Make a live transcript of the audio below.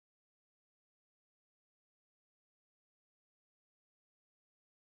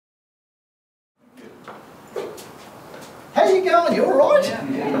How you going? You all right?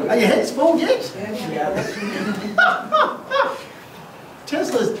 Yeah. Are your heads full yet? Yeah.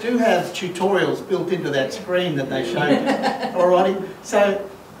 Teslas do have tutorials built into that screen that they showed you. Alrighty, so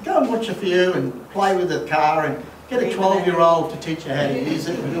go and watch a few and play with the car and get a 12-year-old to teach you how to use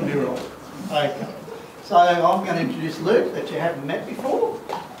it and you'll be right. Okay. So I'm going to introduce Luke that you haven't met before.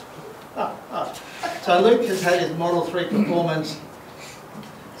 So Luke has had his Model 3 performance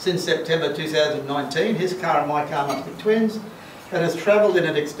since September 2019. His car and my car must be twins, and has travelled in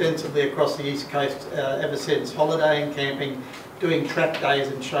it extensively across the East Coast ever since, holidaying, camping, doing track days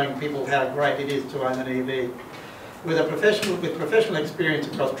and showing people how great it is to own an EV. With professional experience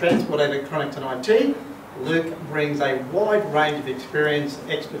across transport, electronics and IT, Luke brings a wide range of experience,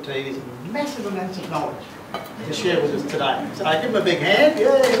 expertise and massive amounts of knowledge to share with us today. So give him a big hand.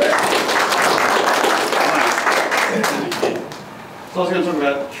 Yay, So I was going to talk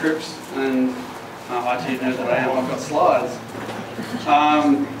about trips and IT nerd that I am. I've got slides.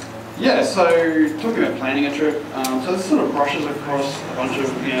 Yeah, so talking about planning a trip. So this sort of brushes across a bunch of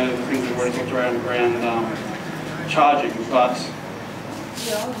the things we've already talked around charging. But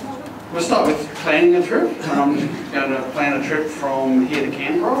we'll start with planning a trip. I'm going to plan a trip from here to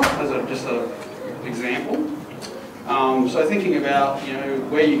Canberra as just an example. So thinking about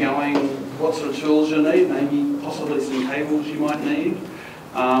where you're going, what sort of tools you'll need, maybe possibly some cables you might need,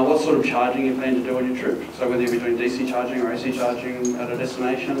 what sort of charging you plan to do on your trip. So whether you're doing DC charging or AC charging at a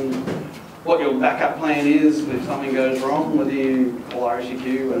destination, what your backup plan is if something goes wrong, whether you call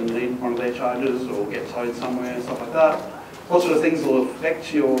RSEQ and need one of their chargers or get towed somewhere, stuff like that. What sort of things will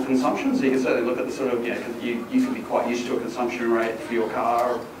affect your consumption? So you can certainly look at the sort of, you can be quite used to a consumption rate for your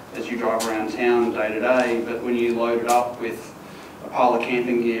car as you drive around town day to day, but when you load it up with a pile of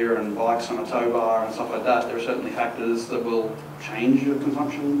camping gear and bikes on a tow bar and stuff like that, there are certainly factors that will change your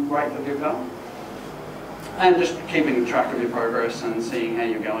consumption rate of your car. And just keeping track of your progress and seeing how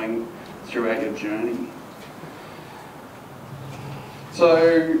you're going throughout your journey.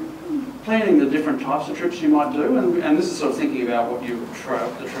 So planning the different types of trips you might do, and this is sort of thinking about what the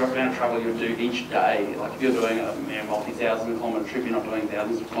amount of travel you would do each day. Like if you're doing a multi-thousand kilometre trip, you're not doing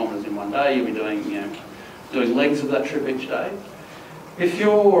thousands of kilometres in one day, you'll be doing doing legs of that trip each day. If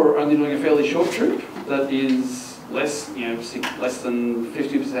you're only doing a fairly short trip that is less than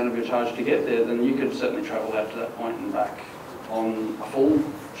 50% of your charge to get there, then you could certainly travel out to that point and back on a full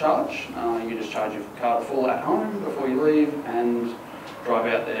charge. You can just charge your car to full at home before you leave and drive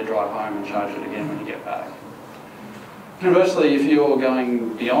out there, drive home and charge it again when you get back. Conversely, if you're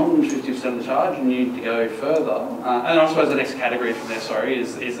going beyond 50% of the charge and you need to go further, and I suppose the next category from there,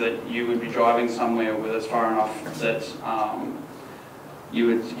 is that you would be driving somewhere where it's far enough that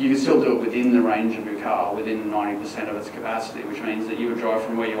you can still do it within the range of your car, within 90% of its capacity, which means that you would drive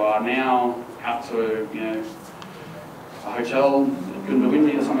from where you are now out to a hotel,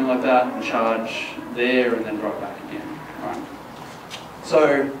 Goondiwindi or something like that, and charge there and then drive back again. Right?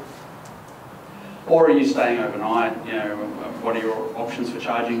 So, or are you staying overnight? What are your options for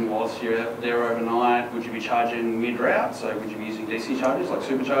charging whilst you're there overnight? Would you be charging mid-route? So would you be using DC chargers like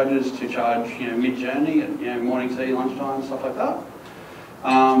superchargers to charge mid-journey at morning tea, lunchtime, stuff like that?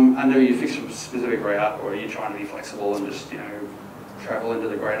 And do you fix a specific route, or are you trying to be flexible and just travel into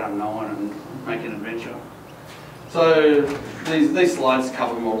the great unknown and make an adventure? So these slides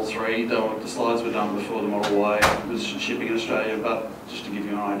cover Model 3. The slides were done before the Model Y was shipping in Australia, but just to give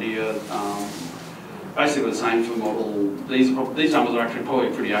you an idea, basically the same for Model. These numbers are actually probably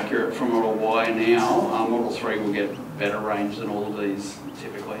pretty accurate for Model Y now. Model 3 will get better range than all of these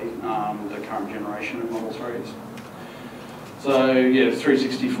typically, the current generation of Model 3s. So yeah,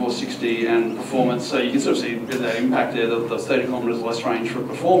 360, 460 and performance. So you can sort of see that impact there. The 30 kilometres less range for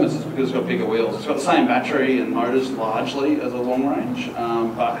performance is because it's got bigger wheels. It's got the same battery and motors largely as a long range,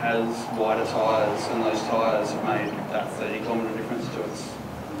 but has wider tyres, and those tyres have made that 30 kilometre difference to its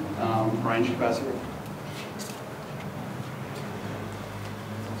range capacity.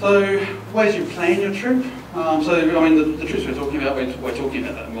 So ways you plan your trip. So I mean the trips we're talking about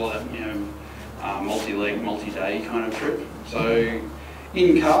that more that multi-leg, multi-day kind of trip. So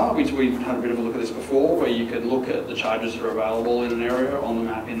in car, we had a bit of a look at this before, where you could look at the chargers that are available in an area on the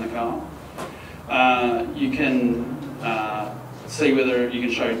map in the car. You can see whether you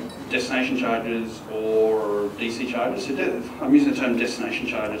can show destination charges or DC charges. So I'm using the term destination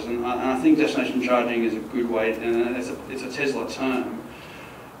charges, and I think destination charging is a good way, and it's a Tesla term.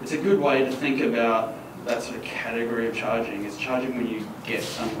 It's a good way to think about that sort of category of charging. It's charging when you get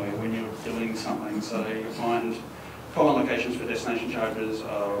somewhere, when you're doing something. So you find Common locations for destination chargers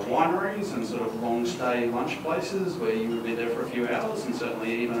are wineries and sort of long stay lunch places where you would be there for a few hours, and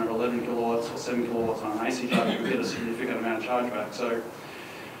certainly even at 11 kilowatts or 7 kilowatts on an AC charger, you get a significant amount of charge back. So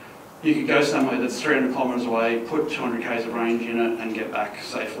you could go somewhere that's 300 kilometres away, put 200 k's of range in it, and get back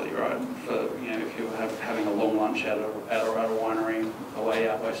safely, right? For, you know, if you were having a long lunch at a winery away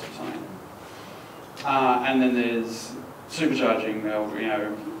out west or something. And then there's supercharging, you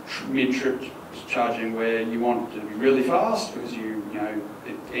know, mid-trip charging where you want it to be really fast because you know,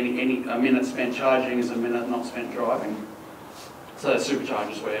 a minute spent charging is a minute not spent driving. So there's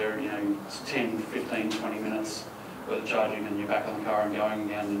superchargers where, you know, it's 10, 15, 20 minutes worth of charging and you're back on the car and going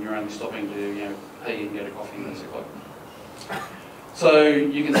again, and you're only stopping to, you know, pee and get a coffee basically. So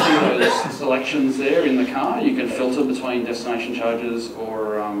you can see those selections there in the car. You can filter between destination chargers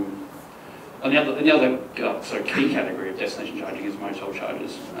or and the other key category of destination charging is motel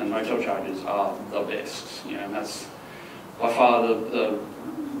chargers, and motel chargers are the best. You know, and that's by far the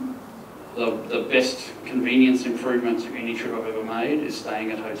best convenience improvement to any trip I've ever made is staying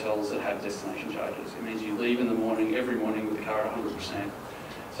at hotels that have destination chargers. It means you leave in the morning, every morning, with the car at 100%.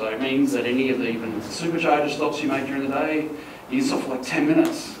 So it means that any of the even supercharger stops you make during the day, you can stop for like 10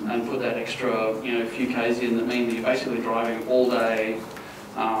 minutes and put that extra, you know, few k's in that mean that you're basically driving all day.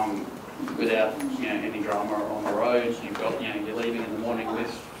 Without, you know, any drama on the road. You've got, you know, you're leaving in the morning with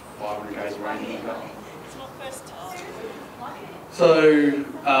 500 k's of range in the car. So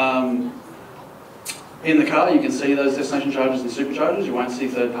in the car you can see those destination chargers and superchargers. You won't see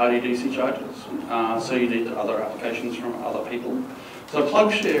third-party DC chargers. So you need other applications from other people. So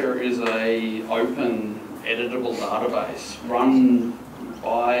PlugShare is a open, editable database run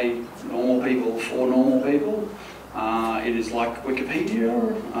by normal people for normal people. It is like Wikipedia.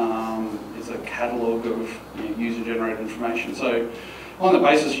 It's a catalogue of, you know, user-generated information. So on the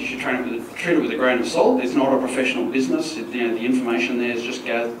basis you should treat it with a grain of salt. It's not a professional business. You know, the information there is just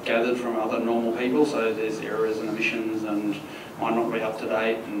gathered from other normal people, so there's errors and omissions and might not be up to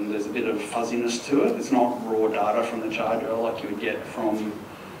date, and there's a bit of fuzziness to it. It's not raw data from the charger like you would get from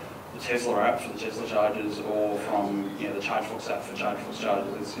the Tesla app for the Tesla chargers or from, you know, the ChargeFox app for ChargeFox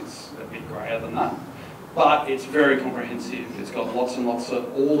chargers. It's a bit grayer than that. But it's very comprehensive. It's got lots and lots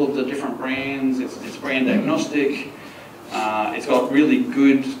of all of the different brands. It's brand agnostic. It's got really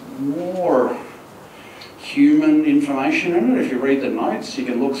good, more human information in it. If you read the notes, you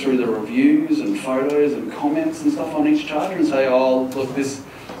can look through the reviews and photos and comments and stuff on each charger and say, oh, look, this,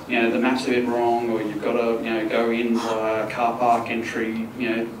 you know, the map's a bit wrong, or you've got to, you know, go in via car park entry, you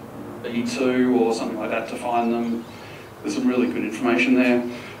know, E2 or something like that to find them. There's some really good information there.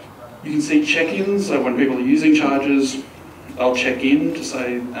 You can see check-ins, so when people are using chargers, they'll check in to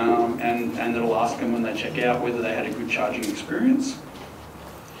say, and it'll ask them when they check out whether they had a good charging experience.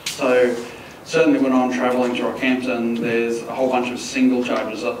 So certainly when I'm travelling to Rockhampton, there's a whole bunch of single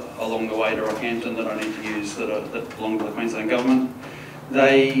chargers along the way to Rockhampton that I need to use that belong to the Queensland Government.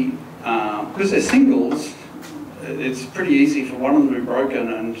 They, because they're singles, it's pretty easy for one of them to be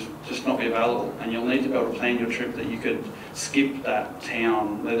broken and just not be available, and you'll need to be able to plan your trip that you could skip that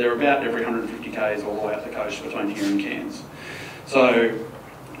town. They're about every 150 k's all the way up the coast between here and Cairns. So,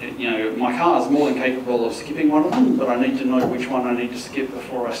 you know, my car is more than capable of skipping one of them, but I need to know which one I need to skip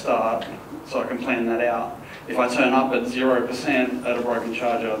before I start so I can plan that out. If I turn up at 0% at a broken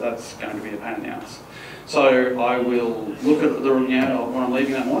charger, that's going to be a pain in the ass. So I will look at the, you know, when I'm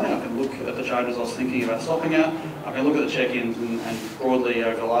leaving that morning, I can look at the chargers I was thinking about stopping at. I can look at the check-ins, and broadly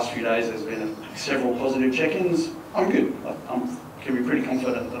over the last few days there's been several positive check-ins. I'm good. I can be pretty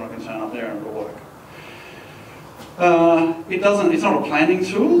confident that I can turn up there and it'll work. It's not a planning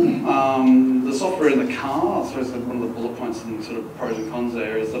tool. The software in the car, I suppose one of the bullet points and sort of pros and cons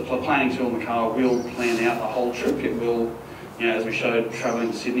there is the planning tool in the car will plan out the whole trip. It will, you know, as we showed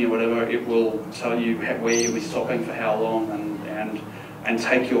travelling to Sydney or whatever, it will tell you where you'll be stopping for how long and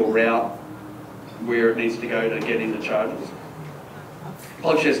take your route where it needs to go to get into charges.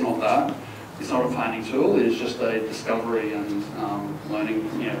 PlugShare's not that. It's not a planning tool. It is just a discovery and learning,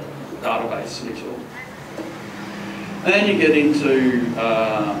 you know, database sort of tool. And then you get into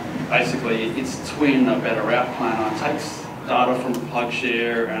basically its twin, a better route planner. It takes data from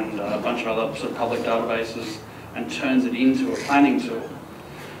PlugShare and a bunch of other sort of public databases and turns it into a planning tool.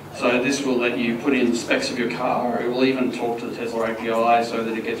 So this will let you put in the specs of your car. It will even talk to the Tesla API so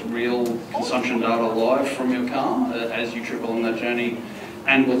that it gets real consumption data live from your car as you trip along that journey,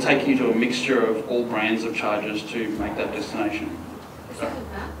 and will take you to a mixture of all brands of chargers to make that destination. Is that a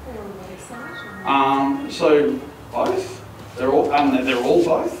map or a website? So both. They're all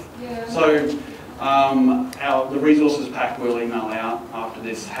both. Yeah. So The resources pack we'll email out after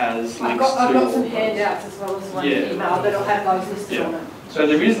this has I've links got to... some handouts as well as one Yeah. email that'll have those listed on it. So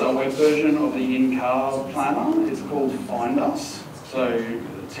there is a web version of the in-car planner. It's called Find Us. So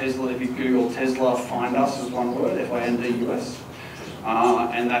Tesla, if you Google Tesla, Find Us is one word, FINDUS.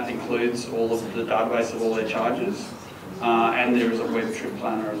 And that includes all of the database of all their charges. And there is a web trip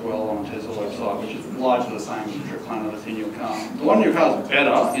planner as well on the Tesla website, which is largely the same trip planner that's in your car. The one in your car is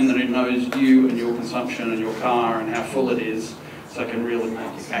better in that it knows you and your consumption and your car and how full it is, so it can really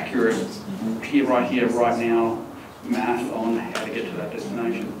make accurate, right here, right now, math on how to get to that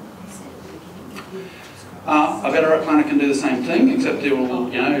destination. A better route planner can do the same thing, except it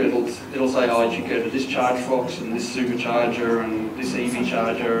will, it'll say, oh, you should go to this charge box and this supercharger and this EV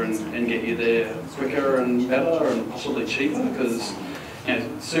charger and get you there quicker and better and possibly cheaper, because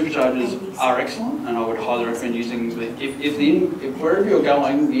superchargers are excellent, and I would highly recommend using the, if wherever you're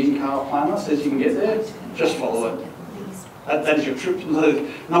going, the in-car planner says you can get there, just follow it. That is your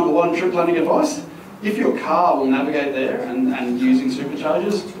the number one trip planning advice. If your car will navigate there and using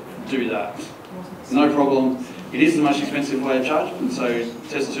superchargers, do that. No problem. It is the most expensive way of charging, so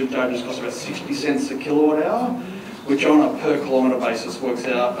Tesla superchargers cost about 60 cents a kilowatt hour, which on a per kilometre basis works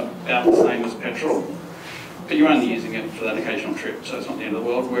out about the same as petrol. But you're only using it for that occasional trip, so it's not the end of the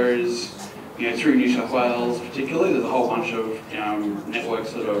world. Whereas, through New South Wales particularly, there's a whole bunch of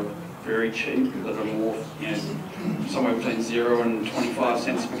networks that are very cheap, that are more, somewhere between 0 and 25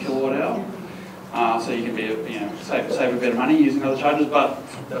 cents per kilowatt hour. So you can be, save a bit of money using other chargers, but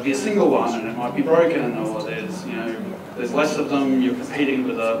there'll be a single one and it might be broken, or there's less of them. You're competing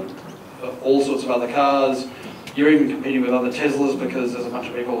with all sorts of other cars. You're even competing with other Teslas, because there's a bunch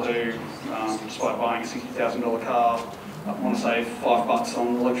of people who, despite buying a $60,000 car, want to save $5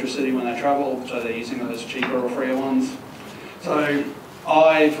 on electricity when they travel, so they're using those cheaper or freer ones. So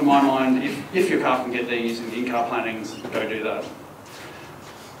for my mind, if your car can get there using the in-car planning, go do that.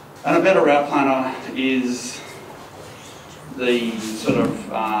 And a better route planner is the sort of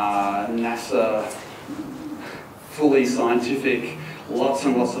NASA, fully scientific, lots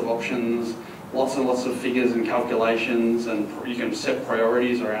and lots of options, lots and lots of figures and calculations, and you can set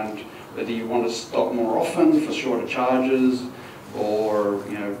priorities around whether you want to stop more often for shorter charges, or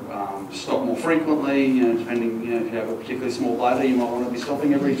stop more frequently. Depending, if you have a particularly small bladder, you might want to be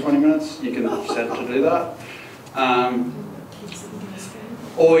stopping every 20 minutes. You can set it to do that.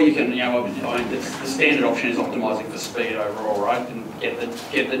 Or you can, the standard option is optimising for speed overall, right? And get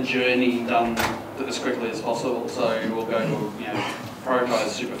the journey done as quickly as possible. So we'll go to, prioritise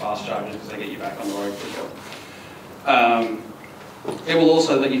super fast chargers because they get you back on the road quicker. It will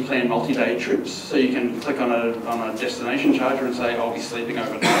also let you plan multi-day trips. So you can click on a destination charger and say, I'll be sleeping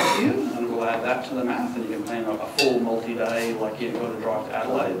overnight here, and we'll add that to the math, and you can plan a full multi-day, like you've got to drive to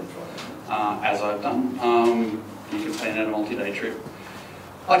Adelaide, as I've done. You can plan out a multi-day trip.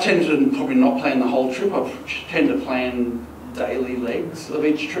 I tend to probably not plan the whole trip. I tend to plan daily legs of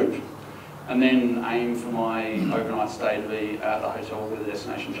each trip, and then aim for my overnight stay to be at the hotel with a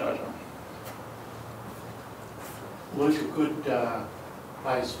destination charger. Luke, a good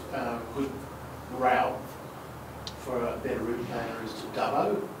place, good route for a better route planner is to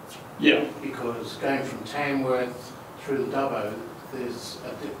Dubbo. Yeah. Because going from Tamworth through the Dubbo, there's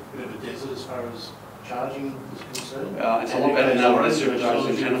a bit of a desert as far as charging is concerned. It's a lot better now than superchargers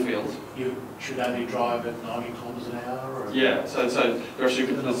in Tenterfield. You should only drive at 90 kilometres an hour? Or? Yeah, so there's a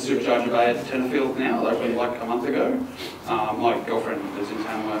supercharger bay at Tenterfield now. They opened like a month ago. My girlfriend lives in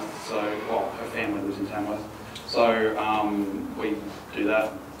Tamworth, her family lives in Tamworth. So we do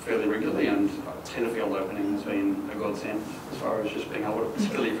that fairly regularly, and Tenterfield opening has been a godsend as far as just being able to,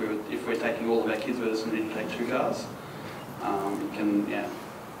 particularly if we're taking all of our kids with us and need to take 2 cars, it can,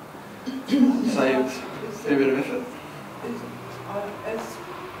 save a fair bit of effort. As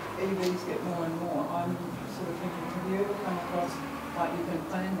EVs get more and more, I'm sort of thinking, have you ever come across, like you can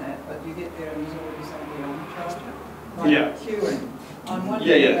plan that, but you get there and there's already somebody on the charger? Like queuing. I'm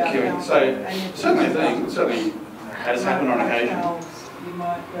wondering about queuing. So certainly has happened on occasion. You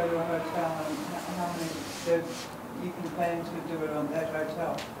might go to a hotel and how many, you can plan to do it on that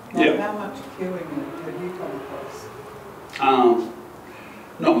hotel. Like how much queuing have you come across?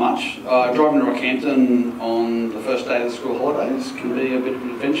 Not much. Driving to Rockhampton on the first day of the school holidays can be a bit of an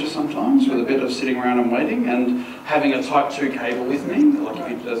adventure sometimes, with a bit of sitting around and waiting, and having a Type 2 cable with me. Like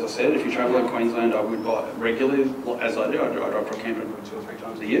as I said, if you travel in Queensland, I would buy it regularly, as I do. I drive to Rockhampton 2 or 3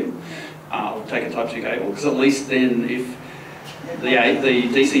 times a year. I'll take a Type 2 cable, because at least then if the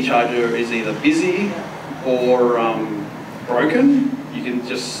DC charger is either busy or broken, you can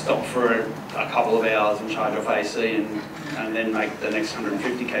just stop for a couple of hours and charge off AC and then make the next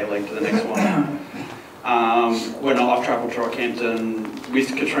 150k leg to the next one. When I've travelled to Rockhampton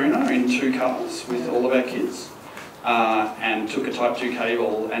with Katrina in 2 cars with all of our kids, and took a Type 2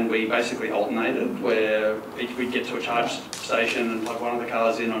 cable, and we basically alternated where we'd get to a charge station and plug one of the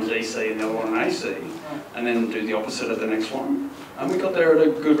cars in on DC and the other one on AC, and then do the opposite at the next one. And we got there at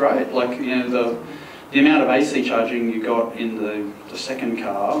a good rate. Like, you know, the amount of AC charging you got in the second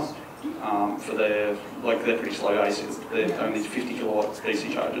car, for their, like, they're pretty slow AC, they're only 50 kilowatt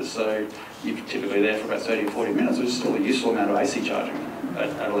DC chargers, so you're typically there for about 30 or 40 minutes, which is still a useful amount of AC charging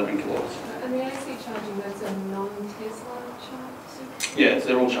at 11 kilowatts. And the AC charging, that's a non-Tesla charge? Yeah,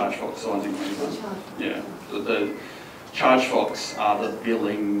 they're all ChargeFox, the ones in Queensland. Yeah, the ChargeFox are the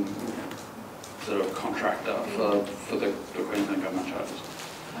billing sort of contractor for the Queensland government charges.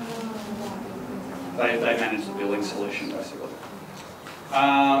 They manage the billing solution, basically.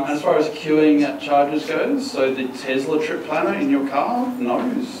 As far as queuing at chargers goes, so the Tesla trip planner in your car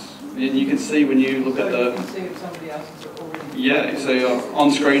knows. You can see when you look at the... You can see if somebody else is already... Yeah, so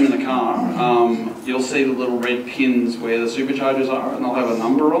on screen in the car, you'll see the little red pins where the superchargers are, and they'll have a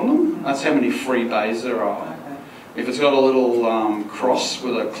number on them. That's how many free bays there are. Okay. If it's got a little cross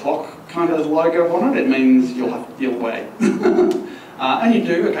with a clock kind of logo on it, it means you'll wait. And you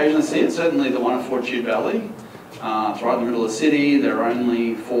do occasionally see it, certainly the one at Fortitude Valley. It's right in the middle of the city, there are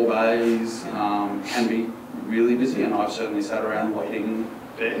only 4 bays, can be really busy, and I've certainly sat around waiting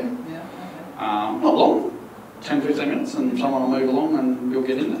there. Yeah, okay. Not long, 10-15 minutes, and someone will move along and you'll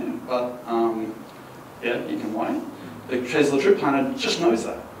get in there. But yeah, you can wait. The Tesla trip planner just knows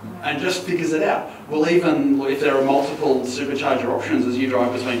that and just figures it out. Well, even if there are multiple supercharger options as you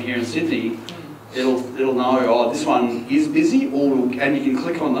drive between here and Sydney, it'll know, oh, this one is busy, and you can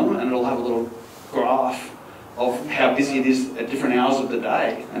click on them and it'll have a little graph of how busy it is at different hours of the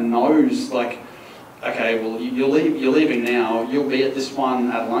day, and knows, like, okay, well, you're leaving now, you'll be at this one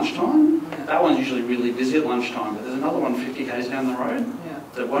at lunchtime. That one's usually really busy at lunchtime, but there's another one 50 k's down the road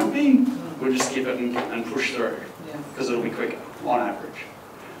that won't be. We'll just skip it and push through, because it'll be quicker, on average.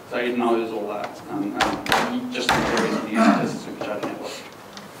 So it knows all that, and just very easy to use it as a supercharger network.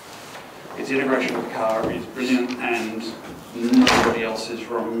 Its integration with the car is brilliant, and nobody else is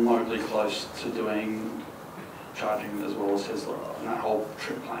remotely close to doing charging as well as Tesla, and that whole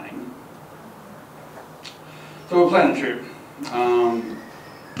trip planning. So we'll plan a trip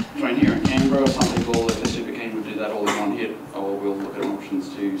between here and Canberra. Some people, if they're super keen, would do that all in one hit, or we'll look at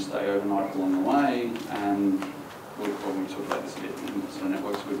options to stay overnight along the way, and we'll probably talk about this a bit, and so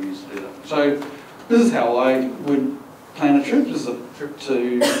networks we use to do that. So this is how I would plan a trip. This is a trip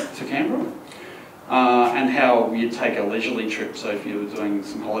to Canberra. And how you'd take a leisurely trip. So if you were doing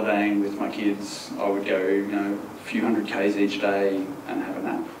some holidaying with my kids, I would go, you know, a few 100 k's each day and have a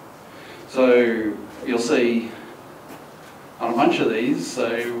nap. So you'll see on a bunch of these.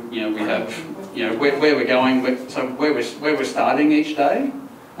 So you know, we have, you know, where we're going, where we're starting each day,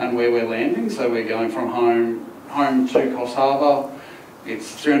 and where we're landing. So we're going from home to Coffs Harbour.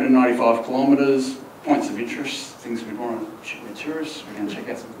 It's 395 kilometres. Points of interest, things we want to check with tourists. We're going to check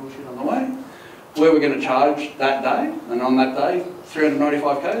out some cool shit on the way. Where we're going to charge that day, and on that day,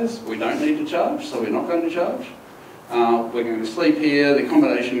 395 k's, we don't need to charge, so we're not going to charge. We're going to sleep here. The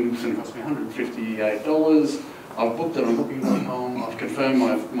accommodation is going to cost me $158. I've booked it on Booking.com. I've confirmed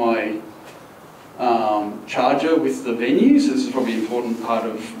my charger with the venues. This is probably an important part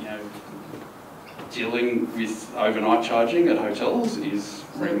of, you know, dealing with overnight charging at hotels, is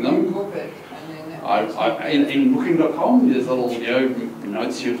ring them. In Booking.com, there's little, you know,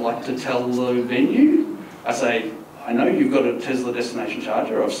 notes you'd like to tell the venue. I say, I know you've got a Tesla destination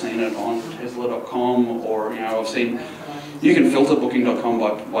charger. I've seen it on Tesla.com, or, you know, I've seen. You can filter Booking.com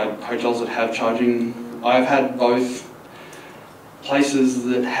by hotels that have charging. I've had both places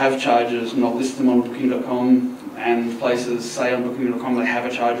that have chargers not list them on Booking.com, and places say on Booking.com they have a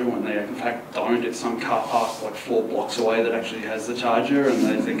charger when they in fact don't. It's some car park like 4 blocks away that actually has the charger, and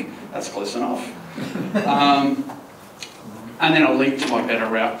they think that's close enough. And then I'll link to my better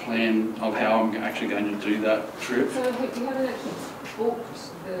route plan of how I'm actually going to do that trip. So you haven't actually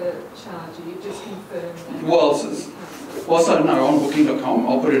booked the charger, you've just confirmed that? Well, so no, on Booking.com,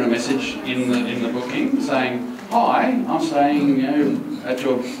 I'll put in a message in the booking saying, hi, I'm staying, you know, at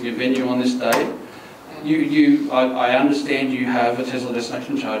your venue on this day. I understand you have a Tesla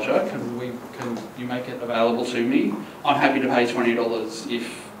destination charger. Can you make it available to me? I'm happy to pay $20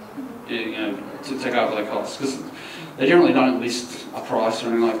 if, you know, to cover the costs, because they generally don't list a price or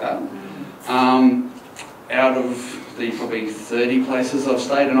anything like that. Out of the probably 30 places I've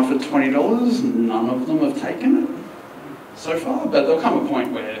stayed and offered $20, none of them have taken it. so far, but there'll come a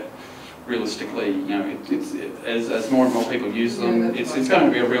point where realistically, you know, as more and more people use them, it's going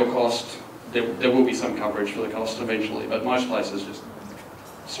to be a real cost. There will be some coverage for the cost eventually, but most places just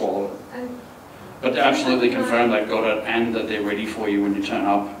swallow it. But to absolutely confirm they've got it and that they're ready for you when you turn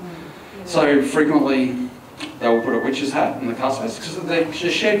up. So frequently they'll put a witch's hat in the car space because they're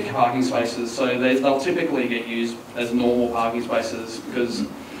shared parking spaces, so they'll typically get used as normal parking spaces because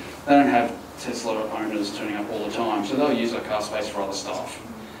they don't have Tesla owners turning up all the time, so they'll use a car space for other stuff.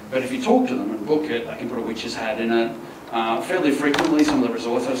 But if you talk to them and book it, they can put a witch's hat in it. Fairly frequently, some of the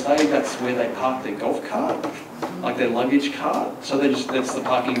resorts I've stayed, that's where they park their golf cart, like their luggage cart. So that's the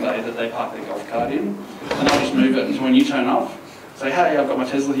parking bay that they park their golf cart in, and they'll just move it. And so when you turn up, say, hey, I've got my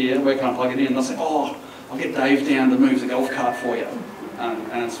Tesla here, where can I plug it in? And they'll say, oh, I'll get Dave down to move the golf cart for you,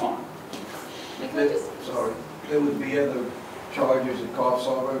 and it's fine. Sorry, there would be other charges at Coffs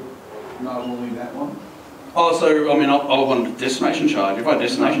Harbour, not only that one? Oh, so, I mean, I want a destination charge. If I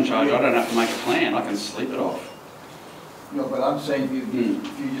destination charge, I don't have to make a plan, I can sleep it off. No, but I'm saying if you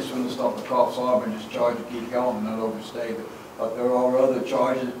just want to stop at Coffs Harbour and just charge to keep going, not overstay, but there are other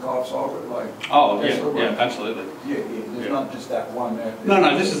charges at Coffs Harbour, like... Oh, yeah, absolutely. Yeah, there's not just that one there.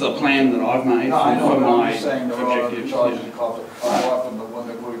 No, this is a plan that I've made for my I'm just saying there are other charges at Coffs Harbour, apart from the one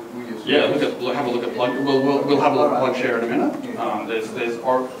that we just... Yeah, have a look at plug. We'll have a look at plug share in a minute. There's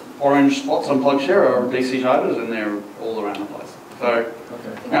orange spots on plug share are DC chargers, and they're all around the place. So,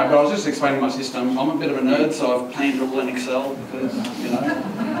 but I was just explaining my system. I'm a bit of a nerd, so I've planned it all in Excel because, you know.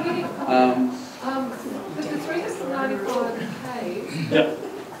 But the 395K, Yep.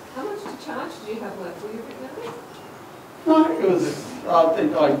 how much to charge do you have left? Will you pick that? No, it was, I think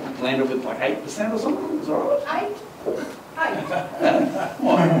I landed with like 8% or something. Is that right? 8?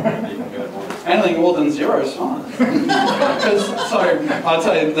 What? Anything more than 0 is fine. Because, so, I'd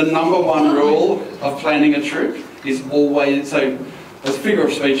say the #1 rule of planning a trip is always, so there's a figure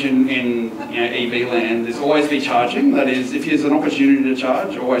of speech in you know, EV land, there's always be charging. That is, if there's an opportunity to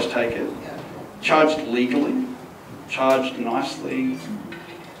charge, always take it. Charged legally, charged nicely,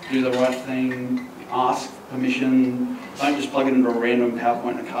 do the right thing, ask permission, don't just plug it into a random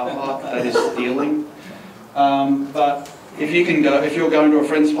PowerPoint in a car park, that is stealing. But if you're going to a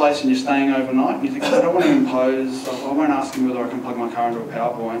friend's place and you're staying overnight and you think, I don't want to impose, I won't ask him whether I can plug my car into a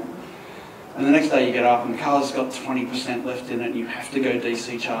PowerPoint. And the next day you get up and the car's got 20% left in it and you have to go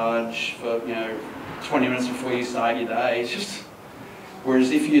DC charge for, 20 minutes before you start your day. It's just,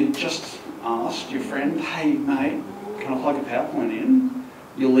 whereas if you just asked your friend, hey mate, can I plug a PowerPoint in?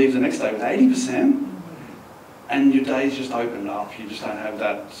 You'll leave the next day with 80%. And your day's just opened up. You just don't have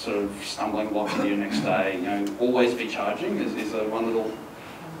that sort of stumbling block into your next day. Always be charging is one little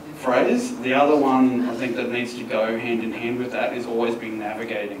phrase. The other one I think that needs to go hand in hand with that is always be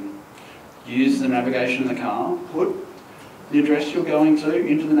navigating. Use the navigation in the car. Put the address you're going to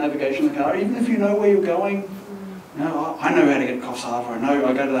into the navigation of the car, even if you know where you're going. I know how to get to Coffs Harbour.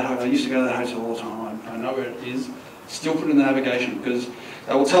 I used to go to that hotel all the time. I know where it is. Still put it in the navigation because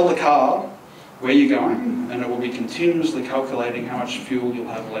they will tell the car where you're going, and it will be continuously calculating how much fuel you'll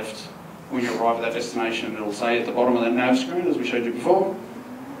have left when you arrive at that destination. It'll say at the bottom of that nav screen, as we showed you before,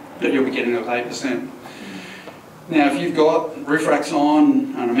 that you'll be getting up to 8%. Now, if you've got roof racks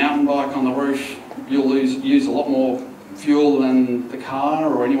on and a mountain bike on the roof, you'll use a lot more fuel than the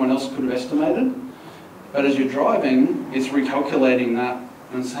car or anyone else could have estimated. But as you're driving, it's recalculating that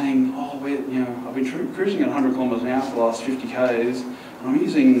and saying, oh, I've been cruising at 100 kilometres an hour for the last 50 k's, and I'm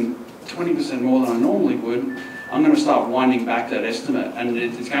using 20% more than I normally would. I'm going to start winding back that estimate, and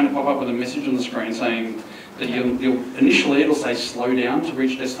it's going to pop up with a message on the screen saying that initially it'll say slow down to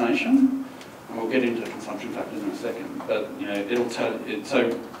reach destination, and we'll get into consumption factors in a second. But it'll tell it.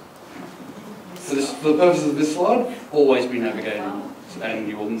 So for the purposes of this slide, always be navigating, and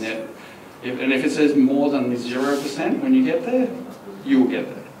you will net. If it says more than 0% when you get there, you will get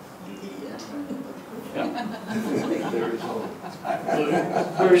there. Yeah.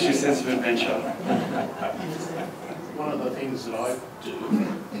 Where is your sense of adventure? One of the things that I do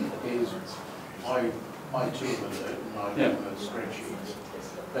is I too am a nerd and I do the spreadsheets.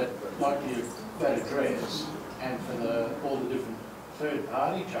 But like that address and for all the different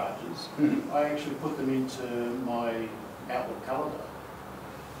third-party charges, I actually put them into my Outlook calendar.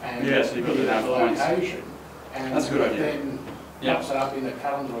 And so you put the location. And that's a good idea. Then pops it up in the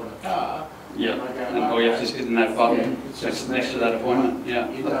calendar on the car. Yeah, and you have to just hit the nav button next to that appointment. Yeah,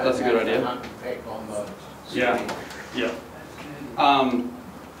 that's a good idea. Yeah.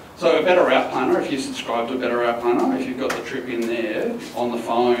 So a better route planner, if you subscribe to a better route planner, if you've got the trip in there, on the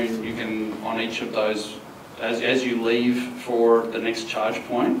phone, you can, on each of those, as you leave for the next charge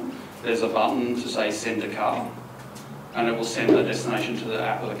point, there's a button to say send a car. and it will send the destination to the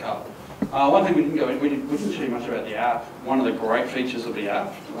app of the car. One thing we didn't go in, we didn't show you much about the app. One of the great features of the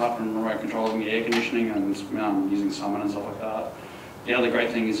app, apart from remote controlling the air conditioning and using summon and stuff like that, the other great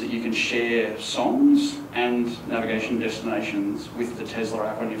thing is that you can share songs and navigation destinations with the Tesla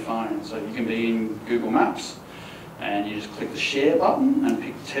app on your phone. So you can be in Google Maps and you just click the share button and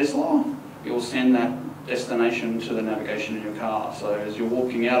pick Tesla. It will send that destination to the navigation in your car. So as you're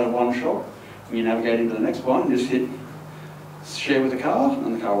walking out of one shop and you're navigating to the next one, just hit share with the car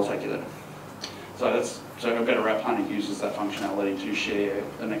and the car will take you there. So a better app planning uses that functionality to share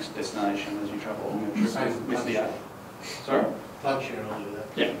the next destination as you travel along your trip with the app. Sorry? Plug share will do that.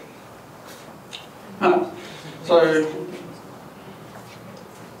 Yeah. So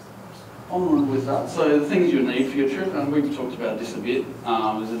onward with that. So the things you need for your trip, and we've talked about this a bit.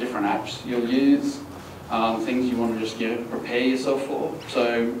 There's the different apps you'll use, things you want to just prepare yourself for.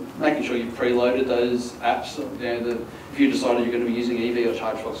 So making sure you've preloaded those apps. If you decided you're going to be using EV or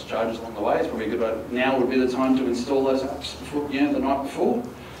ChargeFox chargers along the way, it's probably a good idea. Now would be the time to install those apps before, the night before.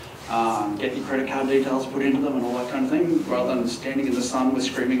 Get your credit card details put into them and all that kind of thing, rather than standing in the sun with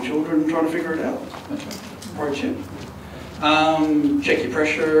screaming children trying to figure it out. Pro tip. Check your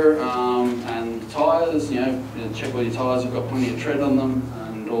pressure and tyres. Check all your tyres have got plenty of tread on them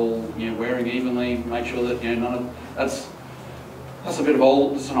and all wearing evenly. Make sure that none of that's a bit of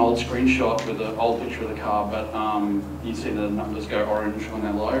old. It's an old screenshot with an old picture of the car, but you see the numbers go orange when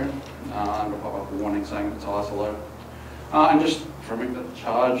they're low, and it'll pop up a warning saying that the tyres are low. And just remember to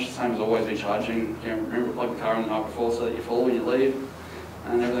charge, same as always, be charging. Remember to plug the car in the night before so that you're full when you leave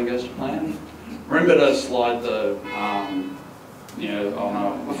and everything goes to plan. Remember to slide the, on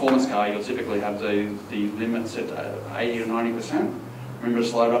a performance car, you'll typically have the limit set to 80 or 90%. Remember to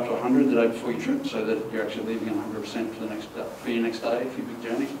slide up to 100 the day before your trip so that you're actually leaving 100% for your next day, for your big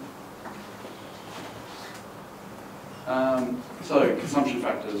journey. So consumption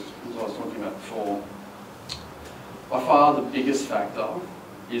factors, as I was talking about before. By far the biggest factor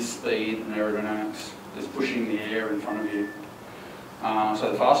is speed and aerodynamics. There's pushing the air in front of you.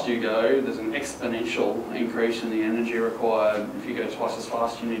 So the faster you go, there's an exponential increase in the energy required. If you go twice as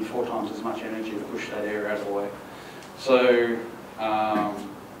fast, you need 4 times as much energy to push that air out of the way. So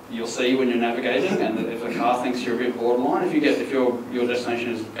you'll see when you're navigating, and if the car thinks you're a bit borderline, if your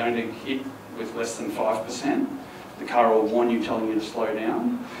destination is going to hit with less than 5%, the car will warn you, telling you to slow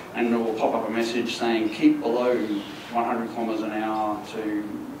down, and it will pop up a message saying keep below 100 kilometres an hour to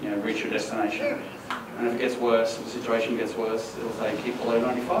reach your destination. And if it gets worse, if the situation gets worse, it'll say keep below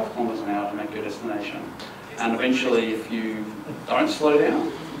 95 kilometres an hour to make your destination. And eventually, if you don't slow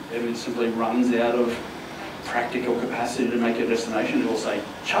down, it simply runs out of practical capacity to make your destination. It will say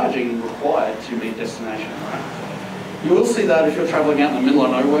charging required to meet destination. Right? You will see that if you're travelling out in the middle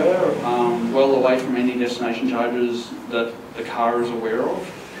of nowhere, well away from any destination chargers that the car is aware of.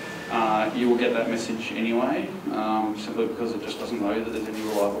 You will get that message anyway, simply because it just doesn't know that there's any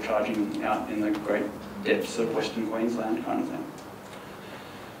reliable charging out in the great depths of Western Queensland kind of thing.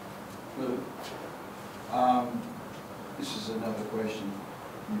 This is another question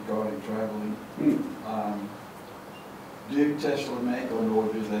regarding travelling. Do Tesla make or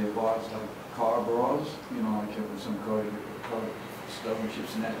do they buy like car bras? Like with some car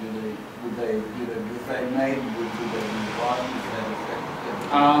stellarships and that. Would they made? Would they buy them? Is that effective?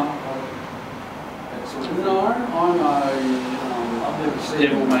 No, I've never seen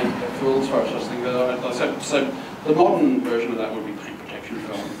devil make fools for us. I think so the modern version of that would be paint protection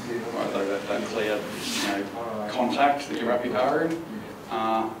film, right? That clear, contact that you wrap your car in.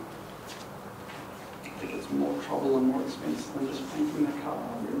 I think it's more trouble and more expense than just painting the car,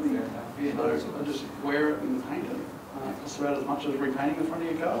 really. I just wear it and paint it. It's about as much as repainting the front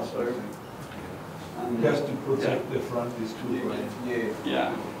of your car. So just to protect the front is too bright.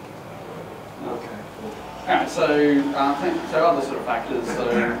 Yeah. Okay. Alright, so other sort of factors. So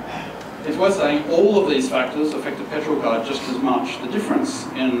it's worth saying all of these factors affect a petrol car just as much. The difference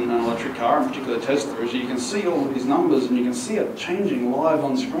in an electric car, in particular Tesla, is you can see all of these numbers and you can see it changing live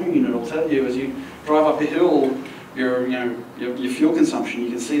on screen. It'll tell you as you drive up a hill your fuel consumption. You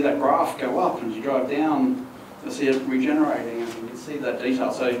can see that graph go up, and as you drive down, you'll see it regenerating, and you can see that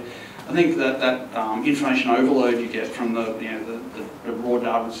detail. So I think that information overload you get from the raw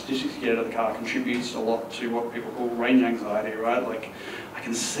data and statistics you get out of the car contributes a lot to what people call range anxiety, right? Like, I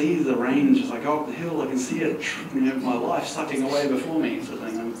can see the range as I go up the hill, I can see it, my life sucking away before me, sort of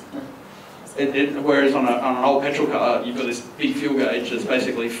thing. And whereas on an old petrol car, you've got this big fuel gauge that's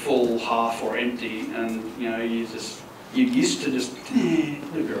basically full, half, or empty, and you're used to just,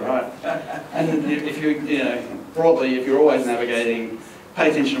 it'll be right. And if broadly, if you're always navigating, pay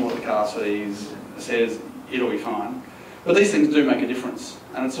attention to what the car says, it'll be fine. But these things do make a difference,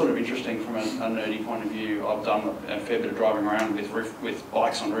 and it's sort of interesting from a nerdy point of view. I've done a fair bit of driving around with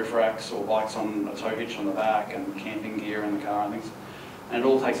bikes on roof racks or bikes on a tow hitch on the back and camping gear in the car and things, and it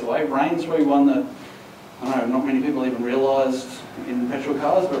all takes away. Rain's probably one that, I don't know, not many people even realised in petrol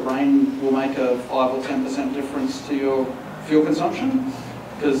cars, but rain will make a 5 or 10% difference to your fuel consumption.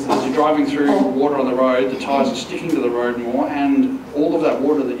 Because as you're driving through water on the road, the tyres are sticking to the road more, and all of that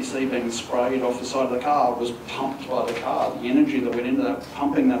water that you see being sprayed off the side of the car was pumped by the car. The energy that went into that,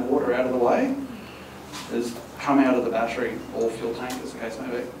 pumping that water out of the way, has come out of the battery or fuel tank, as the case may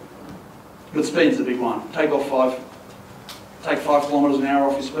be. But speed's a big one. Take 5 kilometres an hour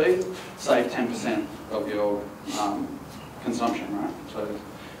off your speed, save 10% of your consumption, right? So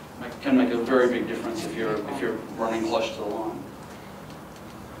it can make a very big difference if you're running close to the line.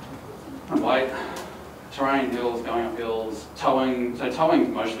 Weight, terrain, hills, going up hills, towing. So towing is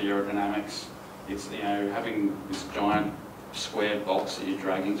mostly aerodynamics. It's, you know, having this giant square box that you're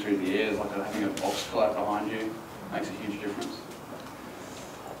dragging through the air, is like having a box collapse behind you, makes a huge difference.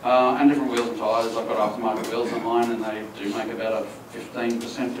 And different wheels and tyres. I've got aftermarket wheels on mine, and they do make about a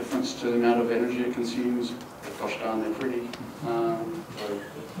 15% difference to the amount of energy it consumes. But gosh darn, they're pretty. So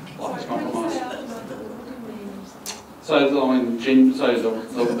life is compromised. So the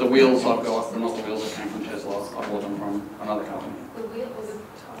wheels I've got are not the wheels that came from Tesla. I bought them from another company. The wheel or the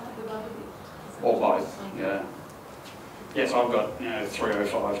tyre, the rubber bit? Or both, yeah. Yes, I've got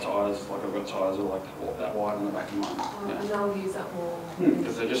 305 tyres. Like I've got tyres that are like that wide on the back of mine. Yeah. And they'll use that more.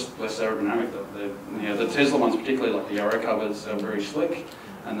 Because they're just less aerodynamic. The Tesla ones, particularly like the aero covers, are very slick,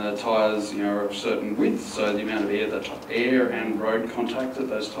 and the tyres, are of a certain width. So the amount of air and road contact that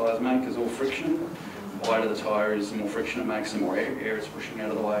those tyres make is all friction. The wider the tyre is, the more friction it makes, the more air it's pushing out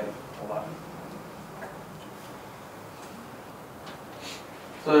of the way. All that.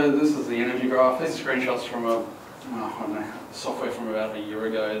 So this is the energy graph. These screenshots from software from about a year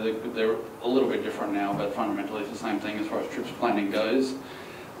ago. They're a little bit different now, but fundamentally it's the same thing as far as trips planning goes.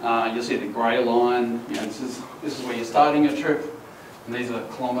 You'll see the grey line. This is where you're starting a trip, and these are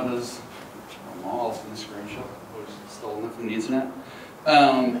kilometres or miles in the screenshot. We've stolen it from the internet.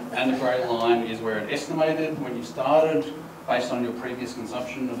 And the grey line is where it estimated when you started, based on your previous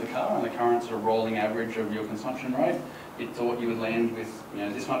consumption of the car and the current sort of rolling average of your consumption rate. It thought you would land with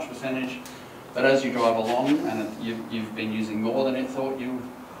this much percentage, but as you drive along and you've been using more than it thought you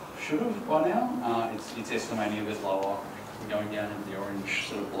should have by now, it's estimating a bit lower, going down into the orange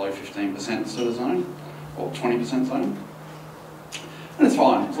sort of below 15% sort of zone, or 20% zone. And it's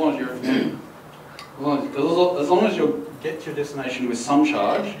fine, as long as you're, as long as you get to your destination with some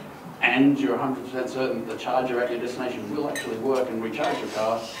charge, and you're 100% certain the charger at your destination will actually work and recharge your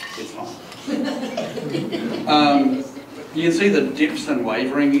car, it's fine. You can see the dips and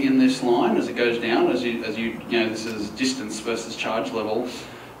wavering in this line as it goes down, as you this is distance versus charge level.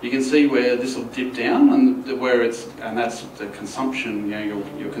 You can see where this will dip down, and that's the consumption.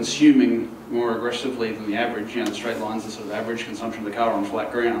 You're consuming more aggressively than the average. The straight line's the sort of average consumption of the car on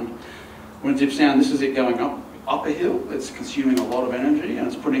flat ground. When it dips down, this is it going up a hill. It's consuming a lot of energy, and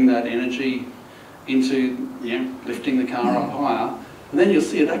it's putting that energy into lifting the car up higher. And then you'll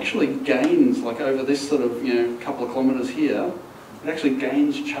see it actually gains, like over this sort of couple of kilometres here, it actually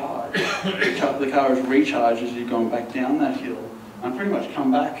gains charge. The car is recharged as you've gone back down that hill, and pretty much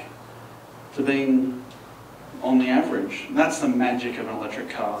come back to being on the average. And that's the magic of an electric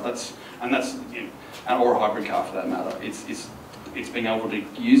car. Or a hybrid car for that matter. It's being able to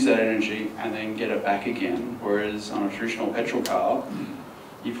use that energy and then get it back again. Whereas on a traditional petrol car,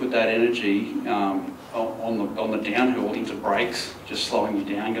 you put that energy on the downhill into brakes, just slowing you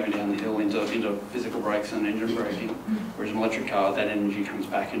down, going down the hill into physical brakes and engine braking. Whereas an electric car, that energy comes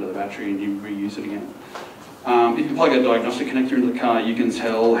back into the battery and you reuse it again. If you plug a diagnostic connector into the car, you can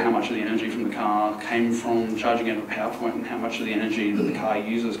tell how much of the energy from the car came from charging out of a power point and how much of the energy that the car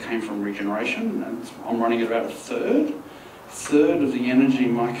uses came from regeneration. And I'm running at about a third of the energy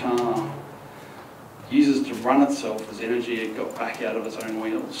my car uses to run itself as energy it got back out of its own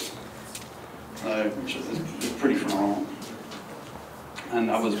wheels. So, which is pretty phenomenal. And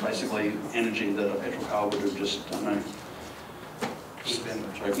that was basically energy that a petrol car would have just, been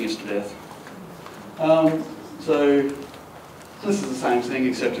choking us to death. So this is the same thing,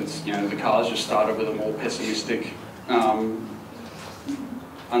 except it's, the car's just started with a more pessimistic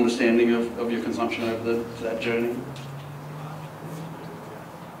understanding of your consumption over that journey.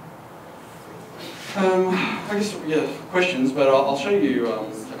 I guess, questions, but I'll show you a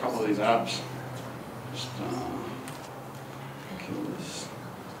couple of these apps. Just kill this.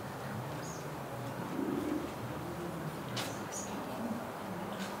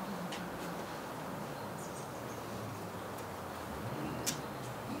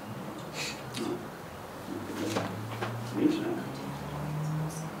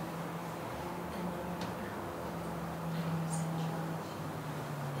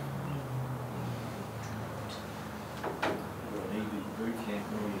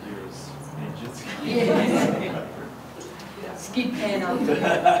 Yeah. Skid pan up.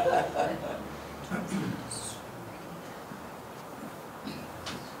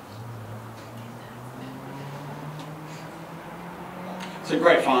 So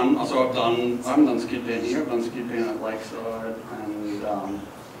great fun. So I haven't done skid pan here, I've done skid pan at Lakeside and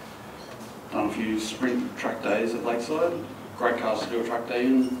done a few sprint track days at Lakeside. Great cars to do a track day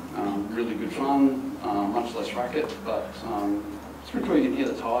in, really good fun, much less racket, but it's pretty cool. You can hear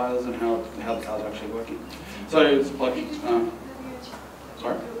the tyres and how the car's actually working. So it's like,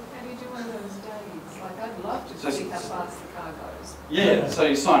 sorry? How do you do one of those days? Like, I'd love to see how fast the car goes. Yeah, so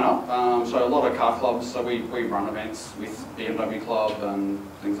you sign up. So a lot of car clubs, so we run events with BMW Club and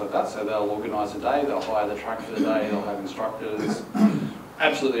things like that. So they'll organise a day, they'll hire the track for the day, they'll have instructors.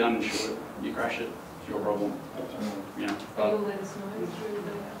 Absolutely uninsured. You crash it, it's your problem. Yeah. You'll let us know through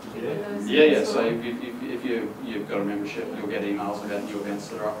the Yeah. So if you've got a membership, you'll get emails about new events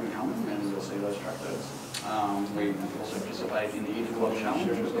that are up and coming, and you'll see those track days. We also participate in the Interclub Challenge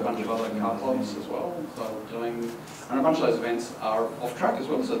with a bunch of other car clubs as well. So and a bunch of those events are off track as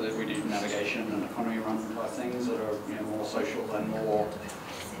well. So that we do navigation and economy run type things that are more social and more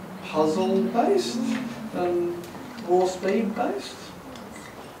puzzle based than raw speed based.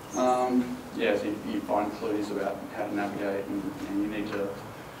 Yeah, so you find clues about how to navigate, and you need to.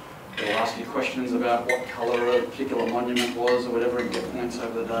 They'll ask you questions about what colour a particular monument was or whatever, and get points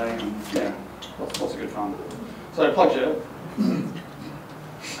over the day. And yeah, lots of good fun. So plug share.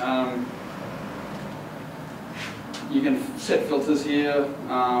 You can set filters here,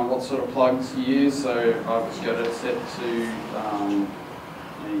 what sort of plugs you use. So I've got it set to,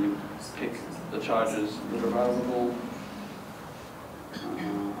 you pick the charges that are available.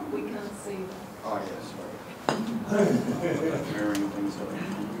 We can't see them. Oh yeah, sorry. Mirroring things that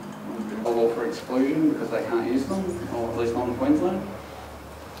are for exclusion because they can't use them, or at least not in Queensland.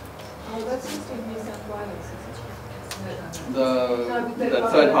 Oh, that's just in New South Wales, isn't it? The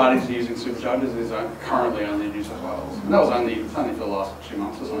third parties using superchargers is currently only in New South Wales. And that was only for the last 2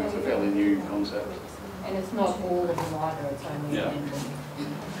 months or something. It's a fairly new concept. And it's not all of them either, it's only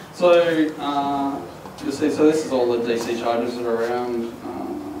So you'll see, so this is all the DC chargers that are around.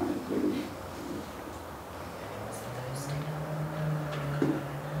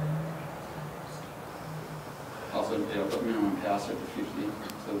 I've got minimum power set to 50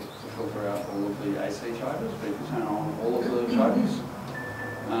 to filter out all of the AC chargers, but if you turn on all of the chargers,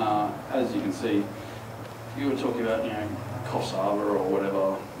 as you can see, if you were talking about, Coffs Harbour or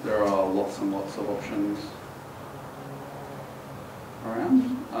whatever, there are lots and lots of options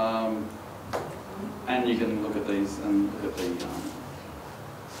around. And you can look at these and look at the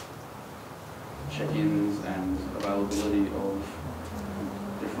check-ins and availability of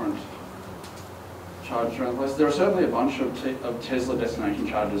different chargers around the place. There are certainly a bunch of Tesla destination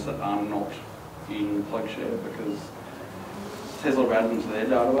chargers that are not in PlugShare because Tesla added them to their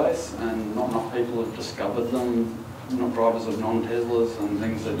database and not enough people have discovered them. Not drivers of non-Teslas and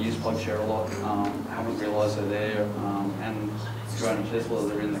things that use PlugShare a lot haven't realised they're there. And if you own a Tesla,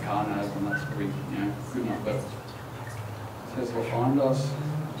 they're in the car nav, and that's pretty, good enough. But Tesla find us.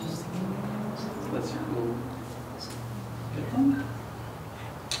 Let's get them.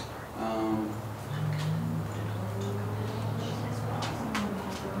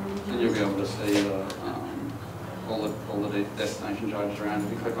 And you'll be able to see all the destination charges around.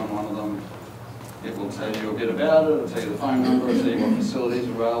 If you click on one of them, it will tell you a bit about it, it'll tell you the phone number, it'll tell you what facilities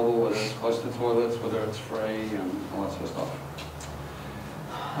are available, whether it's close to toilets, whether it's free, and all that sort of stuff.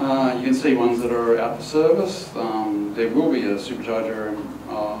 You can see ones that are out for service. There will be a supercharger,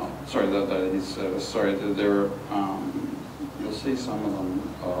 sorry, that is service, sorry, there are, you'll see some of them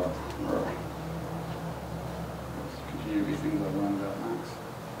are continue to be things I've learned about Max.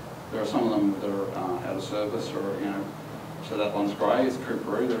 There are some of them that are out of service or, so that one's grey, it's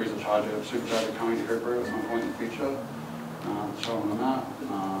Cooperoo. There is a supercharger coming to Cooperoo at some point in the future. Show them the map.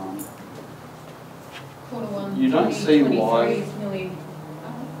 You don't see live.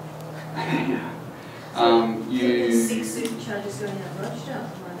 There's 6 superchargers going in at Rochdale at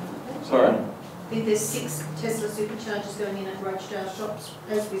the moment. Sorry? There's 6 Tesla superchargers going in at Rochdale shops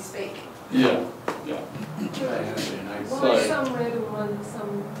as we speak. Yeah. Why some red and one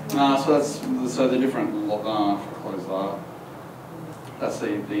some... So the different close that. That's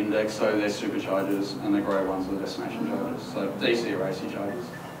the index, so they're superchargers, and the grey ones are the destination chargers. So DC or AC chargers.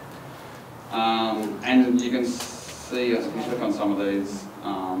 And you can see, as you click on some of these,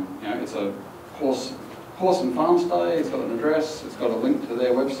 it's a horse and farm stay, it's got an address, it's got a link to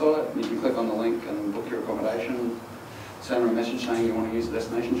their website, and you can click on the link and book your accommodation, send them a message saying you want to use the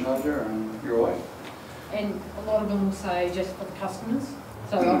destination charger, and you're away. And a lot of them will say just for the customers,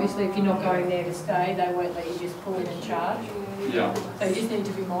 So obviously if you're not going there to stay, they won't let you just pull in and charge. Yeah. So you just need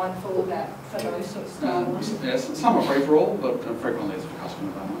to be mindful of that for those sort of style ones. Yes, some are free for all, but frequently it's for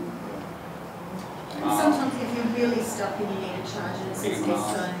customers only. Sometimes if you're really stuck and you need a charge and it says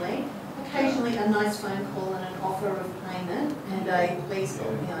guests only, occasionally a nice phone call and an offer of payment and a please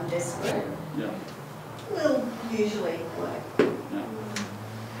call me, I'm desperate, Yeah. will usually work. Yeah.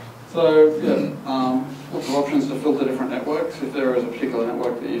 So, lots of options to filter different networks. If there is a particular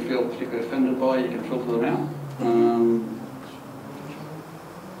network that you feel particularly offended by, you can filter them out.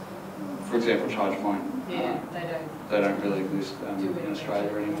 For example, ChargePoint. Yeah, They don't really exist in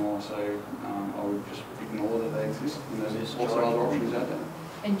Australia anymore, so I would just ignore that they exist. And there's lots of other options out there.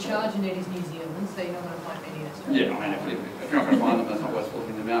 And ChargeNet is New Zealand, so you're not going to find many in Australia. Yeah, I mean, if you're not going to find them, that's not worth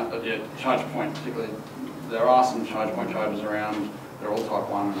looking them out. But yeah, ChargePoint particularly, there are some ChargePoint chargers around. They're all Type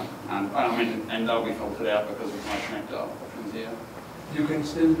 1, and they'll be filtered out because of my connector options here. You can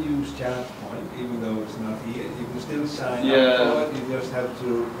still use ChargePoint even though it's not here. You can still sign Yeah. up for it. You just have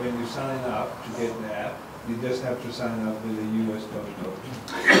to, when you sign up to get the app, you just have to sign up with a US .code.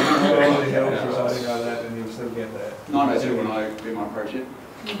 All the help for something like that, and you'll still get that. 90210 be my pro tip.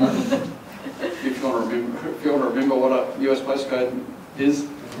 If you want to remember what a US postcode is,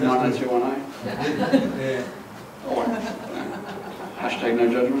 90210. Yeah. Oh, hashtag no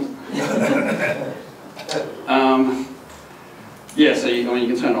judgment. Yeah, so you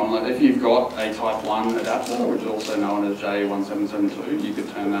can turn on, like, if you've got a Type 1 adapter, which is also known as J1772, you could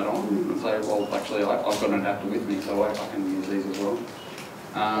turn that on and say, well, actually, I've got an adapter with me, so I can use these as well.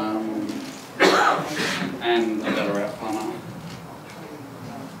 And a better route planner.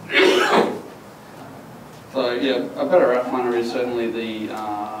 So yeah, a better route planner is certainly the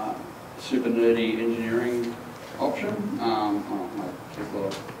super nerdy engineering option. My particular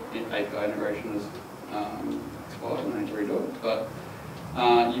API integration is expired and I need to redo it, but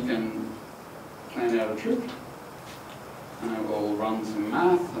you can plan out a trip and it will run some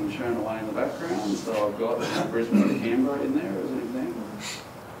math and churn away in the background. So I've got Brisbane to Canberra in there as an example.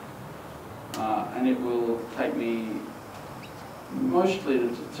 And it will take me mostly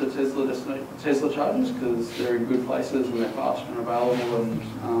to Tesla chargers because they're in good places and they're fast and available and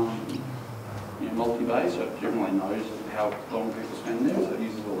multi-bay, so it generally knows how long people spend there, so it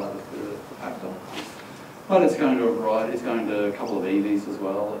uses all that as a factor. But it's going to a variety, it's going to a couple of EVs as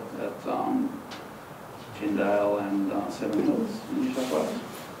well at Tyndale and Seven Hills in New South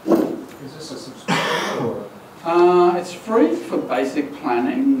Wales. Is this a subscription or? It's free for basic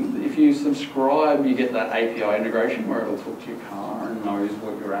planning. If you subscribe, you get that API integration where it'll talk to your car and knows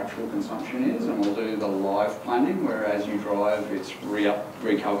what your actual consumption is, and we'll do the live planning where as you drive, it's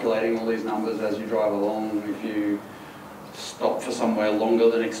recalculating all these numbers as you drive along. If you stop for somewhere longer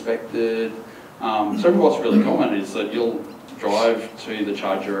than expected. So what's really common is that you'll drive to the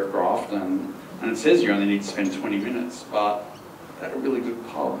charger at Grafton and it says you only need to spend 20 minutes, but at a really good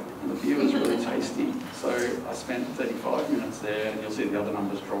pub and the beer was really tasty. So I spent 35 minutes there and you'll see the other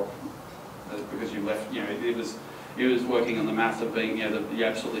numbers drop because you left, it was working on the math of being, the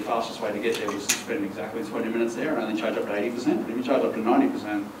absolutely fastest way to get there was to spend exactly 20 minutes there and only charge up to 80%. But if you charge up to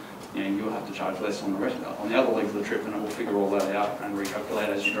 90%, you'll have to charge less on the other legs of the trip and it will figure all that out and recalculate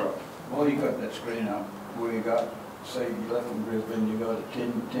as you drive. Well, you got that screen up where you got, say you left from Brisbane, you got a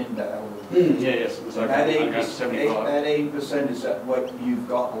Tyndale. Yes. So that 8%, is that what you've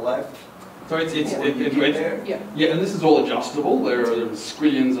got left? So yeah, and this is all adjustable. There are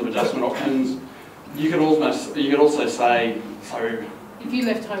squillions of adjustment options. You could also say, so if you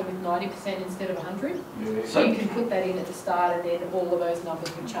left home with 90% instead of 100, so you can put that in at the start and then all of those numbers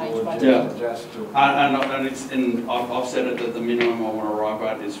would change by I've said it that the minimum I want to arrive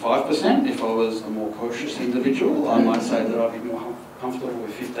at is 5%. If I was a more cautious individual, I might say that I'd be more comfortable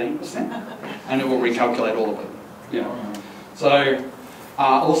with 15%, and it will recalculate all of it. So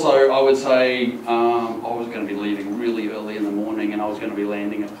also, I would say I was going to be leaving really early in the morning and I was going to be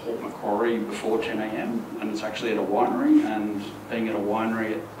landing at Port Macquarie before 10 a.m. and it's actually at a winery, and being at a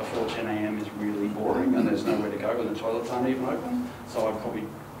winery before 10 a.m. is really boring and there's nowhere to go and the toilets aren't even open. So I'd probably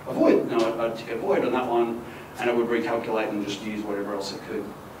I'd tick avoid on that one and it would recalculate and just use whatever else it could.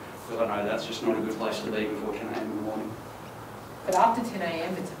 Because I know that's just not a good place to be before 10 a.m. in the morning. But after 10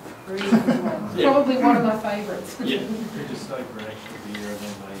 a.m. it's a pretty good one. Probably one of my favourites. You could just stay for an extra beer and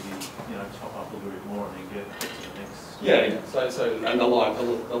then maybe, top up a little bit more and then get to the next. So and the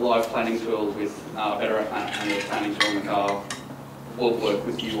live planning tool with better app and the planning tool in the car will work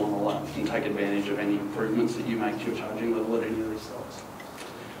with you on all that and take advantage of any improvements that you make to your charging level at any of these stops.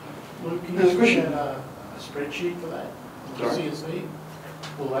 Well, can you spin out a spreadsheet for that? Sorry? CSV?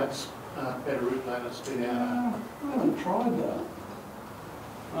 Will that better route planner spin out? I haven't tried that.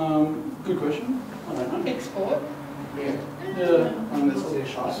 Good question. I don't know. Export. Yeah. Yeah, I mean, there's a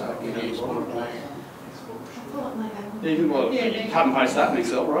You can export a plan. Yeah, you can cut and paste that in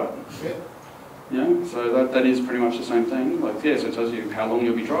Excel, right? Yeah. Yeah, so that is pretty much the same thing. Like, yeah, so it tells you how long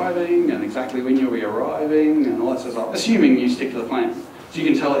you'll be driving and exactly when you'll be arriving and all that sort of stuff, assuming you stick to the plan. So you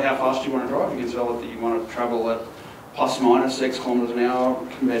can tell it how fast you want to drive. You can tell it that you want to travel at plus minus X kilometres an hour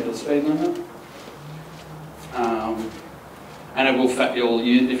compared to the speed limit. And it will,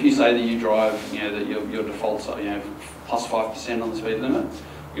 if you say that you drive, that your default's plus 5% on the speed limit,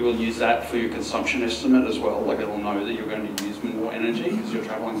 it will use that for your consumption estimate as well. Like, it'll know that you're going to use more energy because you're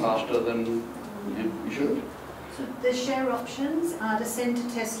travelling faster than you should. So the share options are to send to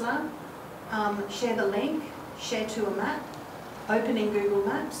Tesla, share the link, share to a map, open in Google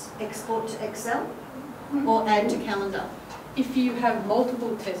Maps, export to Excel, or add to calendar. If you have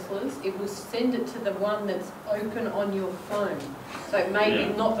multiple Teslas, it will send it to the one that's open on your phone. So it may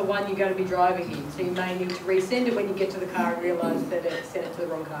be not the one you're going to be driving in. So you may need to resend it when you get to the car and realise that it sent it to the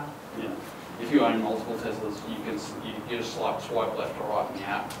wrong car. Yeah. If you own multiple Teslas, you just swipe left or right in the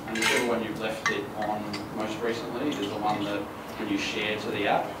app, and whichever one you've left it on most recently is the one that, when you share to the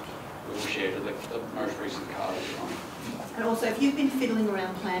app, it will share to the most recent car that you're on. And also, if you've been fiddling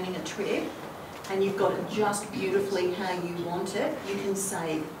around planning a trip and you've got it just beautifully how you want it, you can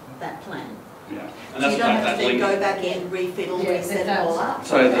save that plan. Yeah. So you don't have to then go back in, refiddle, reset it all up.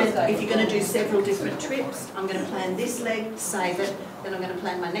 So and if you're going to do several different trips, I'm going to plan this leg, save it, then I'm going to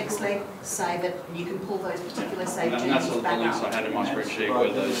plan my next leg, save it, and you can pull those particular saved and that's journeys the links back I up. had in my spreadsheet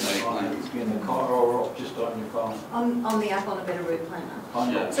with those saved plans. In the car or just on your phone? On the app on a better route planner.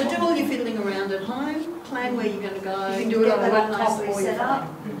 Yeah. So do all your fiddling around at home, plan where you're going to go, You can do it get on a that all laptop nicely or your set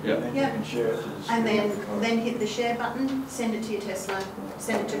up, Yeah. You Yeah. can share it to the and screen. then hit the share button, send it to your Tesla,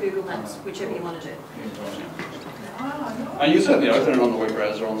 send it to Google Maps, whichever you want to do. You can certainly open it on the web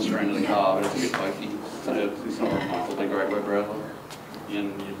browser on the screen of the car, but it's a bit pokey. It's not a remarkably great web browser.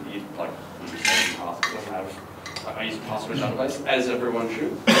 And you I use a password database, as everyone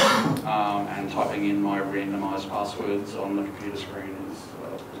should. And typing in my randomised passwords on the computer screen is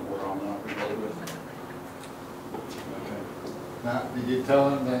what I'm not familiar with. Now, did you tell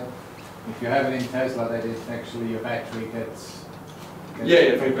them that if you have it in Tesla, that it's actually your battery gets Yeah,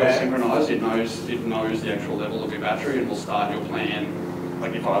 if you've got synchronised, it knows the actual level of your battery and will start your plan.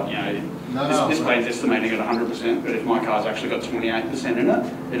 Like if this plan's estimating at 100%, but if my car's actually got 28% in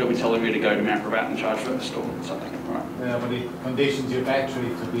it, it'll be telling me to go to Mount Gravatt and charge first or something, right? Yeah, but it conditions your battery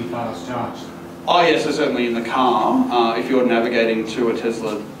to be fast charged. Oh yes, so certainly in the car, if you're navigating to a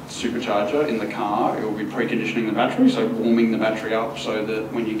Tesla supercharger in the car, it will be preconditioning the battery, so warming the battery up so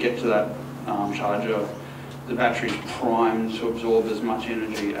that when you get to that charger, the battery's primed to absorb as much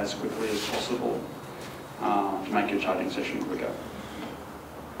energy as quickly as possible to make your charging session quicker.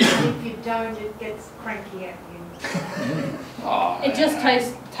 If you don't, it gets cranky at you. It just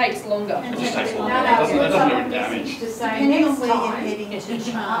takes longer. It just takes longer. No, It no, doesn't do a any damage. to say Depending on next where you're time. heading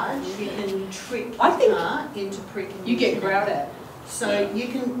to charge, you can trick I think the car into preconditioning. You get growled at. So you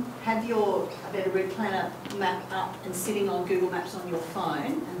can have your Better Route Planner map up and sitting on Google Maps on your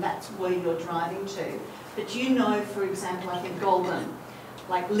phone, and that's where you're driving to. But you know, for example, I think Goulburn,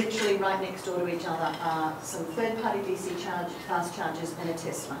 like literally right next door to each other are some third-party DC fast chargers and a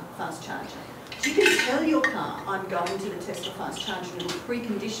Tesla fast charger. So you can tell your car, I'm going to the Tesla fast charger, and it'll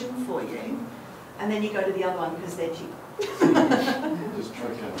precondition for you, and then you go to the other one because they're cheap. Just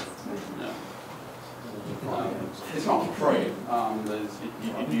trick it. Yeah. It's not for free.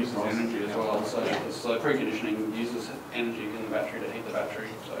 It uses energy as well. So preconditioning uses energy in the battery to heat the battery.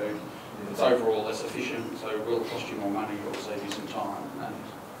 So it's overall less efficient. So it will cost you more money, but it will save you some time. And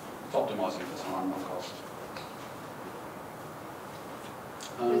it's optimising for time, not cost.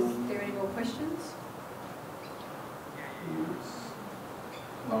 Is there any more questions?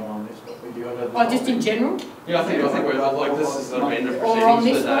 Not on this, but we do have Oh, just in general? Yeah, I think we're like this is the end of Or on proceedings for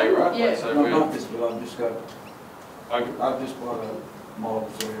the this day, one? right? Yeah. Like, so No, we're, not this, but I've just got, okay. I've just bought a Model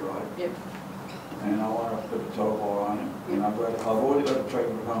 3, right? Yep. And I want to put a tow bar on it. And I've already got a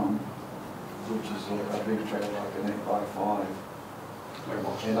trailer at home, which is a big trailer, like an 8x5. Like a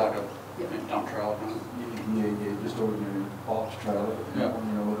dump trailer, kind of. Yeah, just ordinary box trailer. Yeah. I want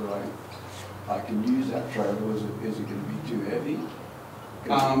to know whether I can use that trailer. Is it going to be too heavy?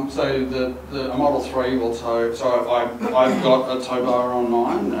 So the Model 3 will tow. So I've got a tow bar on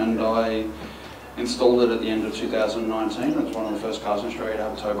mine, and I installed it at the end of 2019. It's one of the first cars in Australia to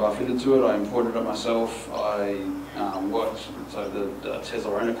have a tow bar fitted to it. I imported it myself. I worked. So the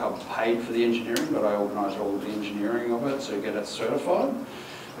Tesla owner club paid for the engineering, but I organised all of the engineering of it to get it certified.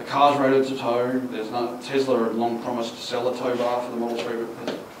 The car's rated to tow. Tesla had long promised to sell a tow bar for the Model 3,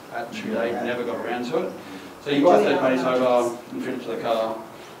 but they never got around to it. So you buy a third-party TOCA and fit it to the car.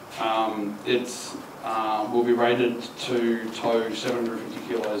 Will be rated to tow 750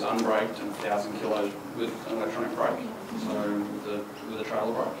 kilos unbraked and 1,000 kilos with an electronic brake, so with a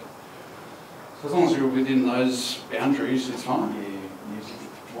trailer brake. So as long as you're within those boundaries, it's fine.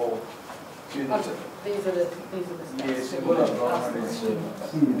 Well, These are the specs. yes, what I've got is,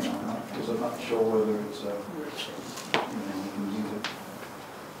 because I'm not sure whether it's, you can use it.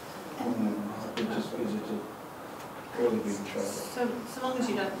 It just gives it a fairly big trailer. So long as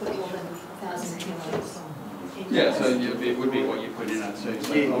you don't put more than 1,000 kilos. Yeah, so it would be what you put in it too.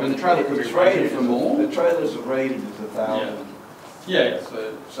 So, I mean, the trailer could be rated for more. The trailers are rated as 1,000. Yeah.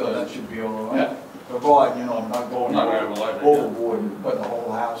 So that should be all right. Yeah. Provided, you know, I'm not going overload overboard and put the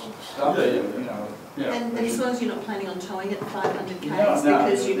whole house of stuff in, you know. Yeah. And as long as you're not planning on towing it 500 k's, No,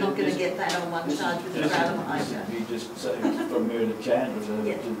 because you're not going to get that on one charge with the trailer behind you. You just say from here to Chandler to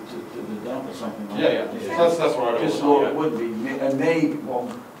the dump or something like that. Yeah. So that's what I do. Just what it would be, and maybe, well,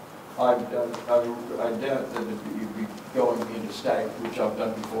 I doubt that you'd be going interstate, which I've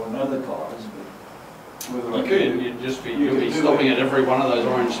done before in other cars, but whether You could, you'd be stopping at every one of those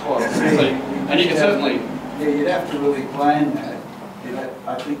orange spots. So, and you can certainly... Yeah, you'd have to really plan that.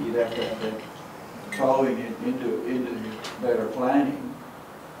 I think you'd have to have that towing it into better planning.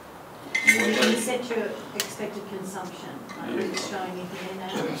 You can set your expected consumption, like it's showing you here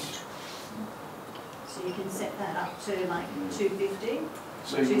now. So you can set that up to like 250,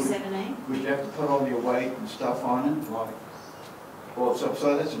 So 270. would you have to put all your weight and stuff on it? Like, well, so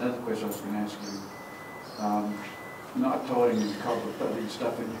that's another question I was going to ask you. Not towing your car, but putting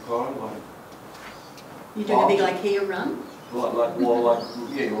stuff in your car, like... You're doing a big IKEA run? Like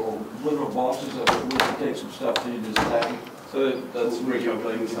or little boxes of it, we can take some stuff to you to stack. So that's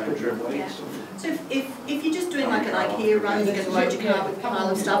recalculating the same trip. Yeah. So if you're just doing like an IKEA run, you're going to load your car with a pile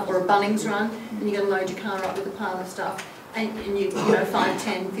of stuff, or a Bunnings run, and you're going to load your car up with a pile of stuff, and you know 5,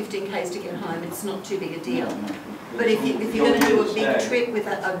 10, 15 k's to get home, it's not too big a deal. But if you're going to do a big trip with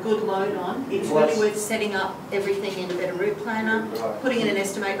a good load on, it's really worth setting up everything in a better route planner, putting in an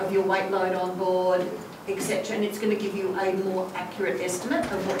estimate of your weight load on board, etc. And it's going to give you a more accurate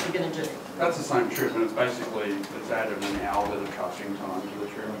estimate of what you're going to do. That's the same trip, and it's basically, it's added an hour with a charging time to the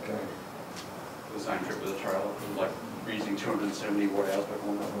trip. Okay. The same trip with a trailer, like using 270 watt hours per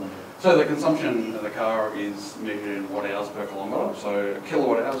kilometre. So the consumption of the car is measured in watt hours per kilometre. So a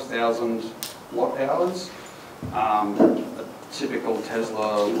kilowatt hours, 1,000 watt hours. A typical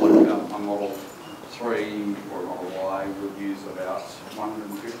Tesla, like a Model 3 or a Model Y, would use about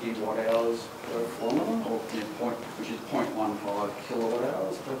 150 watt hours per kilometre, or which is 0.15 kilowatt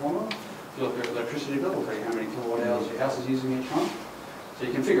hours per kilometre. If you look at your electricity bill, it'll tell you how many kilowatt hours your house is using each month. So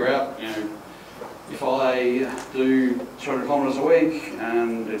you can figure out, you know, if I do 200 kilometres a week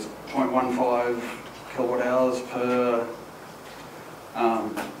and it's 0.15 kilowatt hours per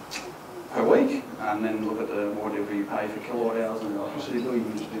week, and then look at whatever you pay for kilowatt hours and electricity bill, you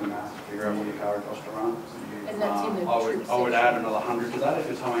can just do the math to figure out what your car would cost to run. And that's in the I would add another 100 to that if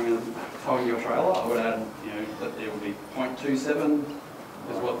you're towing your trailer. I would add, you know, that it would be 0.27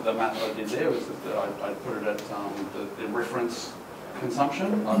 is what the math I did there was that I put it at the reference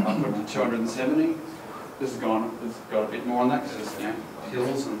consumption. I put it to 270. This has got a bit more on that because there's, you know,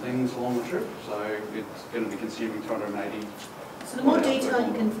 hills and things along the trip, so it's going to be consuming 280. So the more detail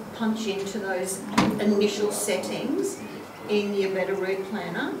you can punch into those initial settings in your better route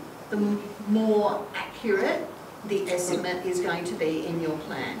planner, the more accurate the estimate is going to be in your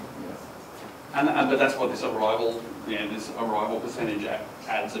plan. But that's what this arrival percentage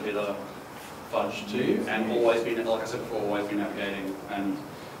adds a bit of fudge to, and always be, like I said before, always be navigating. And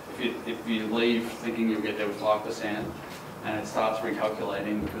if you leave thinking you'll get there with 5%, and it starts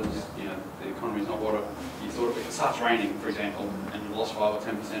recalculating because, you know, the economy's not what you thought. If it starts raining, for example, and you lost 5 or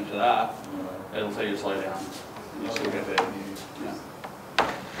 10% to that, it'll tell you to slow down, and you still get there. Yeah.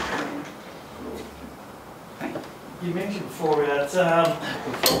 You mentioned before about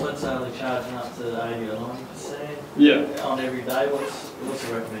performance only charging up to 80 or 90%. Yeah. On every day. What's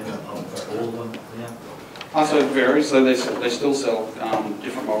the recommended for all of them? Yeah. So it varies. So they still sell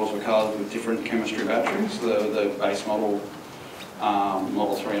different models of cars with different chemistry batteries. The base model,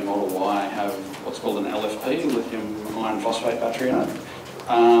 Model 3 and Model Y have what's called an LFP, lithium iron phosphate battery in it.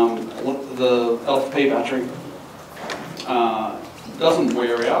 The LFP battery doesn't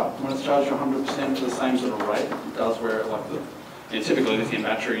wear out when it's charged to 100% to the same sort of rate. It does wear out like typically lithium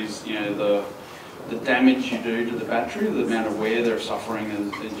batteries, you know, the damage you do to the battery, the amount of wear they're suffering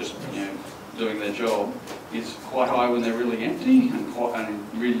is just, you know, doing their job is quite high when they're really empty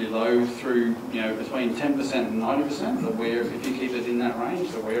and really low through, between 10% and 90%. The wear, if you keep it in that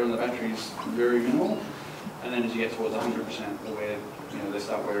range, the wear on the battery is very minimal. And then as you get towards 100%, the wear, they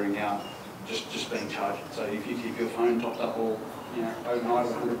start wearing out, just being charged. So if you keep your phone topped up all, overnight,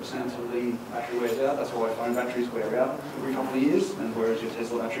 100% of the battery wears out. That's why phone batteries wear out every couple of years, and whereas your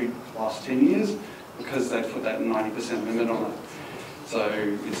Tesla battery lasts 10 years, because they put that 90% limit on it. So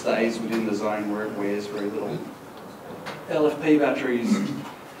it stays within the zone where it wears very little. LFP batteries,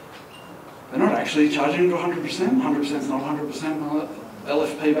 they're not actually charging to 100%. 100% is not 100% on an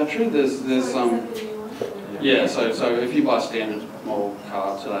LFP battery. So if you buy a standard model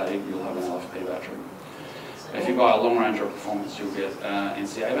car today, you'll have an LFP battery. If you buy a long range or performance, you'll get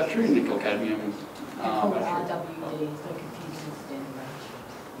NCA battery, nickel cadmium battery. RWD, so confusing standard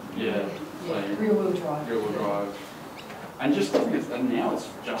range. Yeah. Yeah, rear wheel drive. Rear wheel drive. And now it's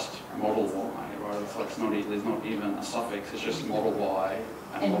just Model Y, right? It's like there's not even a suffix. It's just Model Y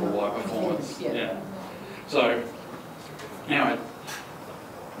and Model Y performance. Yeah. So now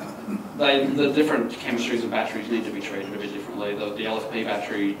the different chemistries of batteries need to be treated a bit differently. The LFP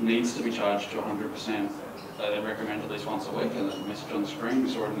battery needs to be charged to 100%. They recommend at least once a week, and there's a message on the screen. We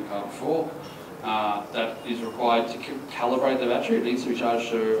saw it in the car before. That is required to calibrate the battery. It needs to be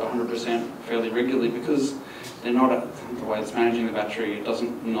charged to 100% fairly regularly, because they're not the way it's managing the battery. It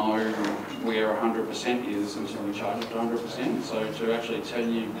doesn't know where 100% is until you charge it to 100%. So to actually tell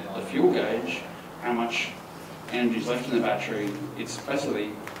you the fuel gauge, how much energy is left in the battery, it's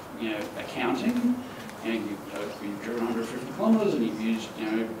basically accounting. You've driven 150 kilometres and you've used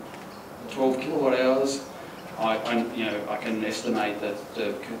 12 kilowatt hours. I can estimate that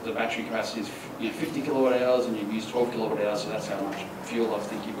the battery capacity is 50 kilowatt hours, and you've used 12 kilowatt hours, so that's how much fuel I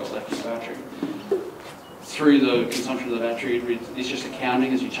think you've got left in the battery. Through the consumption of the battery, it's just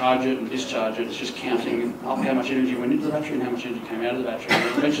accounting as you charge it and discharge it. It's just counting up how much energy went into the battery and how much energy came out of the battery.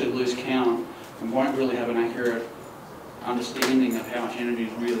 And eventually lose count and won't really have an accurate understanding of how much energy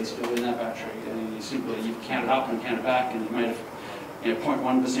is really still in that battery. And you've counted up and counted back, and you've made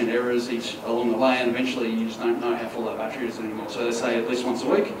 0.1% errors each along the way, and eventually you just don't know how full that battery is anymore. So they say at least once a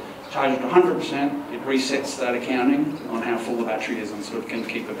week, charge it to 100%, it resets that accounting on how full the battery is, and sort of can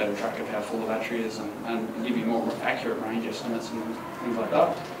keep a better track of how full the battery is, and give you more accurate range estimates and things like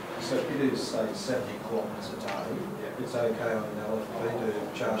that. So if it is, say, 70 kilometres a day, it's okay on an LFP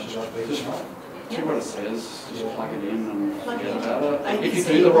to charge it up each night? See what it says, just plug it in and forget about it. If you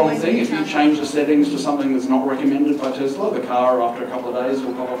do the wrong thing, if you change the settings to something that's not recommended by Tesla, the car after a couple of days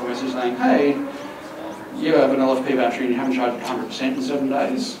will pop up a message saying, hey, you have an LFP battery and you haven't charged it 100% in 7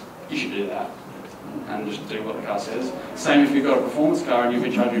 days, you should do that. And just do what the car says. Same if you've got a performance car and you've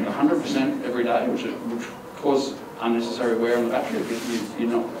been charging it 100% every day, which cause unnecessary wear on the battery if you're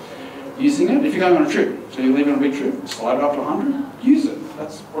not using it. If you're going on a trip, so you're leaving on a big trip, slide it up to 100, use it.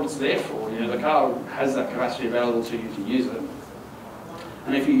 That's what it's there for. The car has that capacity available to you to use it.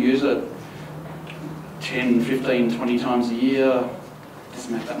 And if you use it 10, 15, 20 times a year, it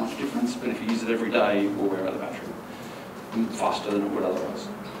doesn't make that much difference. But if you use it every day, it will wear out the battery faster than it would otherwise.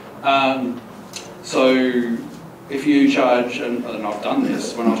 So if you charge, and I've done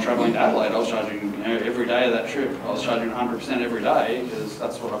this when I was travelling to Adelaide, I was charging every day of that trip. I was charging 100% every day, because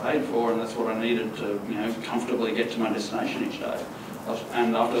that's what I paid for and that's what I needed to comfortably get to my destination each day.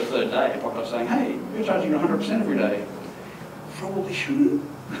 And after the third day, it popped up saying, hey, you're charging 100% every day. Probably shouldn't.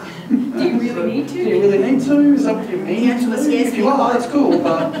 Do you really need to? Do you really need to? Is that what you mean? The answer was yes. If you are, that's cool.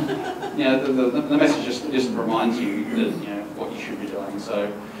 But the message just reminds you that what you should be doing.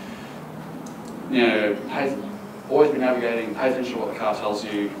 So always be navigating, pay attention to what the car tells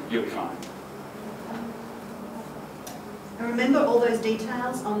you, you'll be fine. And remember all those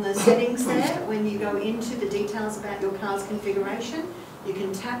details on the settings there. When you go into the details about your car's configuration, you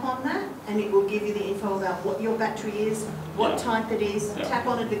can tap on that and it will give you the info about what your battery is, what type it is, tap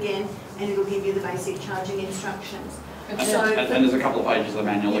on it again, and it will give you the basic charging instructions. And there's a couple of pages of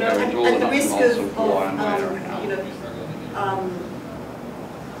the manual that go into all the nuts and bolts of why and where.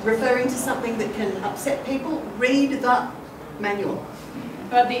 Referring to something that can upset people, read the manual.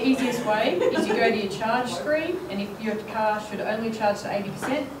 But the easiest way is you go to your charge screen, and if your car should only charge to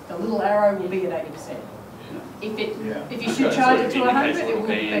 80%, the little arrow will be at 80%. If you should charge it to 100, it will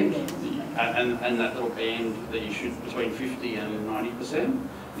be there. And that little band that you should between 50 and 90%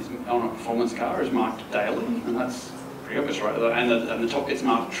 is on a performance car is marked daily, and that's pretty obvious, right? And the top gets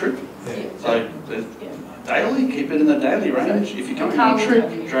marked trip. So daily, keep it in the daily range. If you're coming on a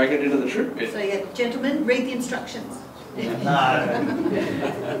trip, drag it into the trip bit. So gentlemen, read the instructions. No.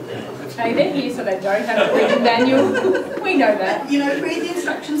 Okay, they're here so they don't have to read the manual. We know that. You know, read the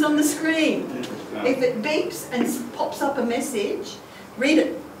instructions on the screen. If it beeps and pops up a message, read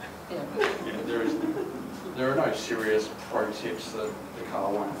it. Yeah, there are no serious pro tips that the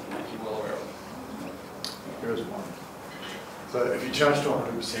car won't make you well aware of. There is one. So if you charge to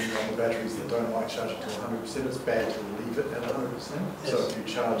 100% on the batteries that don't like charging to 100%, it's bad to leave it at 100%. So if you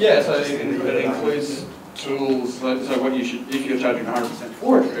charge... Yeah, so it includes tools, so what you should, if you're charging 100%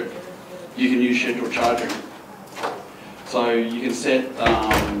 for a trip, you can use scheduled charging. So you can set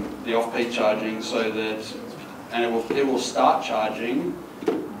the off-peak charging so that, and it will start charging.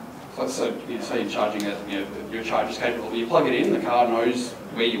 So you're charging it, your charge is capable. You plug it in, the car knows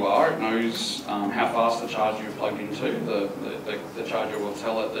where you are, it knows how fast the charger you're plugged into. The charger will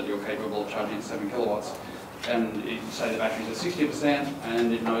tell it that you're capable of charging at 7 kilowatts. And you say the battery's at 60%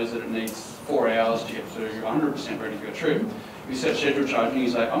 and it knows that it needs 4 hours to get to 100% ready for your trip. You set scheduled charging, you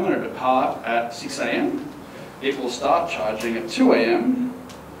say, I'm going to depart at 6 AM. It will start charging at 2 AM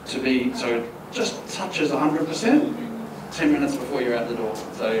so it just touches 100%. 10 minutes before you're out the door.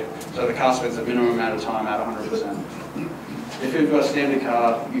 So the car spends a minimum amount of time at 100%. If you've got a standard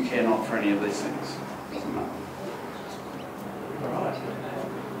car, you care not for any of these things. Doesn't matter. Alright.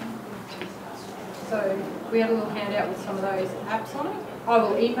 So we had a little handout with some of those apps on it. I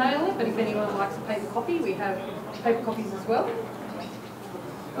will email it, but if anyone likes a paper copy, we have paper copies as well.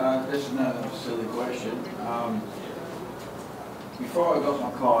 This is another silly question. Before I got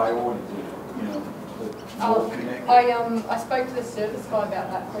my car, I ordered it, I spoke to the service guy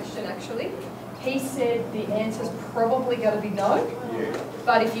about that question actually. He said the answer's probably going to be no. Yeah.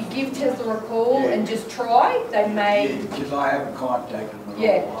 But if you give Tesla a call and just try, they may. Yeah, because I haven't contacted them.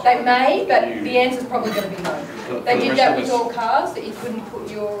 Yeah, they may, but the answer's probably going to be no. They did that with all cars, that you couldn't put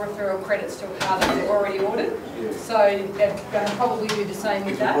your referral credits to a car that was already ordered. Yeah. So they're going to probably do the same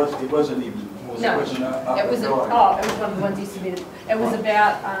with that. It wasn't even. No, it was one of the ones he submitted. It was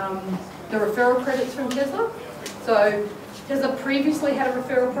about the referral credits from Tesla. So Tesla previously had a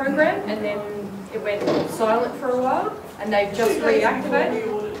referral program and then it went silent for a while and they've just reactivated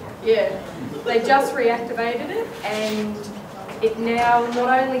it. Yeah, they just reactivated it and it now not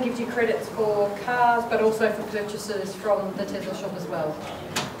only gives you credits for cars but also for purchases from the Tesla shop as well.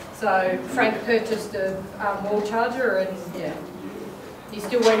 So Frank purchased a wall charger and yeah. He's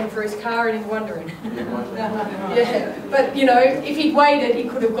still waiting for his car and he's wondering. Yeah, but you know, if he'd waited, he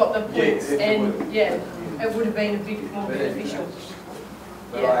could have got the points, and yeah, it would have been a bit more beneficial.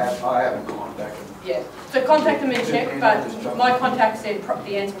 But yeah. I haven't contacted them. Yeah, so contact them and check. But my contact said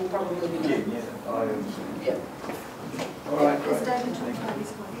the answer will probably be no. Yeah. All right. Is David talking about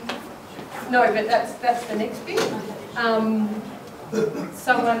his copy? No, but that's the next bit.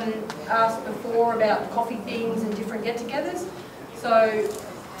 Someone asked before about coffee things and different get-togethers. So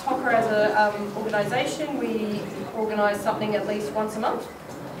TOCA as an organisation, we organise something at least once a month.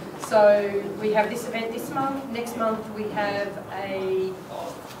 So we have this event this month. Next month we have a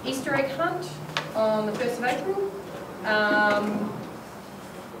Easter egg hunt on the 1st of April.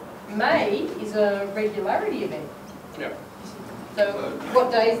 May is a regularity event. Yeah. So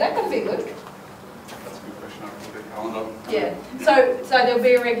what day is that going to be, Luke? That's a good question. I can put a calendar. Yeah. So there'll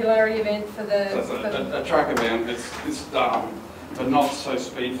be a regularity event for the... So it's a track event. It's but not so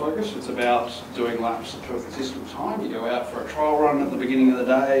speed focused. It's about doing laps to a consistent time. You go out for a trial run at the beginning of the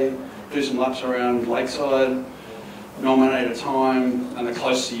day, do some laps around Lakeside, nominate a time, and the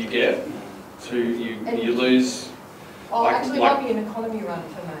closer you get to you lose. Oh, actually, it might be an economy run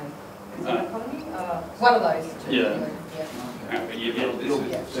for May. Is it economy? One of those. Yeah.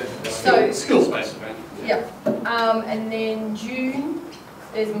 So skills-based event. Yeah. And then June,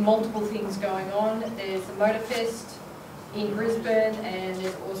 there's multiple things going on. There's the Motorfest in Brisbane, and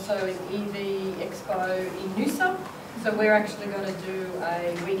there's also an EV Expo in Noosa. So we're actually going to do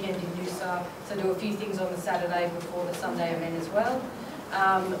a weekend in Noosa, so do a few things on the Saturday before the Sunday event as well.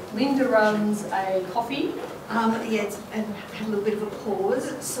 Linda runs a coffee. Yeah, it's had a little bit of a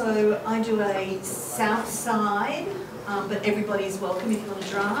pause. So I do a south side, but everybody's welcome if you want to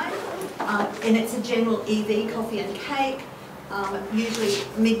drive. And it's a general EV coffee and cake. Usually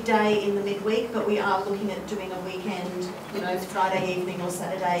midday in the midweek, but we are looking at doing a weekend, you know, Friday evening or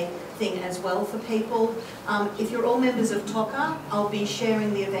Saturday thing as well for people. If you're all members of TOCA, I'll be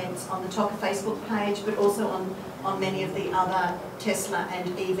sharing the events on the TOCA Facebook page, but also on many of the other Tesla and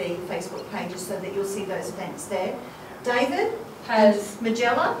EV Facebook pages, so that you'll see those events there. David has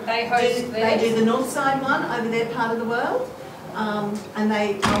Magella. They do the north side one over their part of the world. And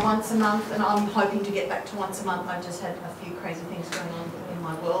they are once a month, and I'm hoping to get back to once a month. I've just had a few crazy things going on in my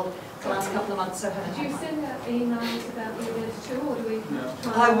my world the last couple of months, so haven't Do you had one. send out emails about the events too, or do we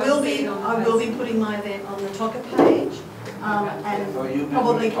try I and will always be, see it on I will be Facebook? putting my event on the TOCA page, and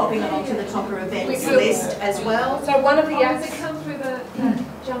probably popping it onto the TOCA events We will. list as well. So one of the Oh, does apps, it come through the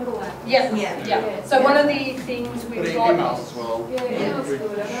Jungle app? yeah, Yeah. yeah. So one of the things we've got. as well. Yeah, email's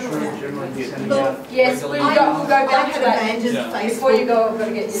good, I don't know. Look, Yes, we'll go I back to had that. abandoned Before you Facebook go, I've got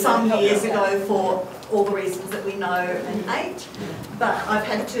to get you. some that. years ago for all the reasons that we know and hate, but I've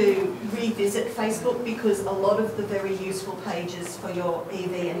had to revisit Facebook because a lot of the very useful pages for your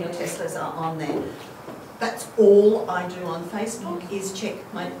EV and your Teslas are on there. That's all I do on Facebook, is check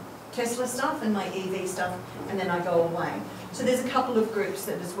my Tesla stuff and my EV stuff, and then I go away. So there's a couple of groups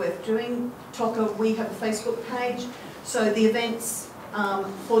that is worth doing. TOCA, we have a Facebook page, so the events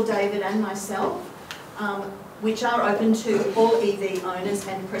for David and myself, which are open to all EV owners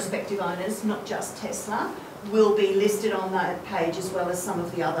and prospective owners, not just Tesla, will be listed on that page, as well as some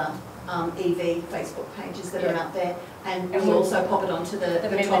of the other EV Facebook pages that are out there, and we'll also pop it onto the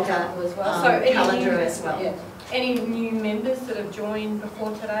member TOCA jungle as well. So any calendar new- as well. yeah. Any new members that have joined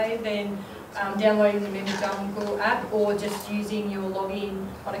before today, then downloading the Member Jungle app or just using your login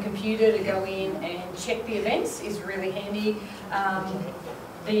on a computer to go in and check the events is really handy.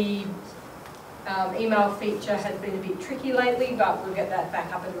 The email feature has been a bit tricky lately, but we'll get that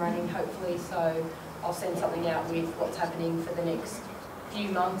back up and running hopefully, so I'll send something out with what's happening for the next few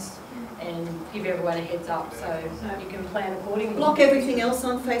months and give everyone a heads up so you can plan accordingly. Block everything else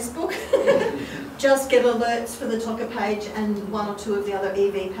on Facebook. Just get alerts for the TOCA page and one or two of the other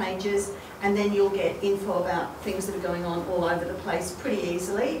EV pages, and then you'll get info about things that are going on all over the place pretty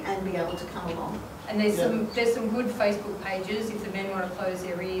easily and be able to come along. And there's some good Facebook pages if the men want to close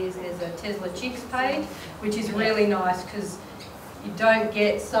their ears. There's a Tesla Chicks page, which is really nice because you don't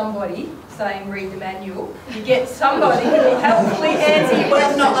get somebody saying read the manual. You get somebody who will helpfully answer your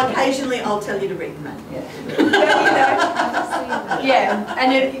Well, questions. no, occasionally I'll tell you to read the manual. Yeah,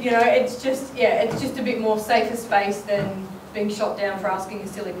 and it's just a bit more safer space than being shot down for asking a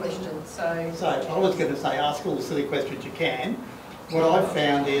silly question. So I was going to say, ask all the silly questions you can. What I've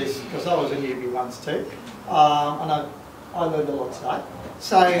found is, because I was a newbie once too, and I learned a lot today.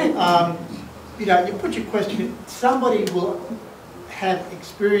 So, you put your question in, somebody will have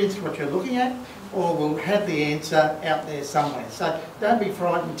experienced what you're looking at, or will have the answer out there somewhere. So don't be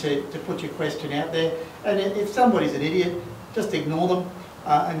frightened to put your question out there. And if somebody's an idiot, just ignore them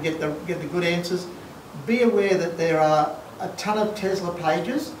and get the good answers. Be aware that there are a ton of Tesla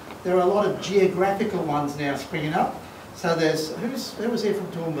pages. There are a lot of geographical ones now springing up. So there's, who was here from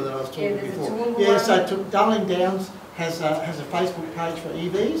Toowoomba that I was talking before? Yeah, so Darling Downs has a Facebook page for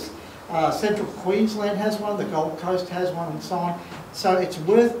EVs. Central Queensland has one, the Gold Coast has one, and so on. So it's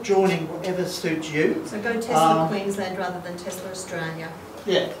worth joining whatever suits you. So go Tesla Queensland rather than Tesla Australia.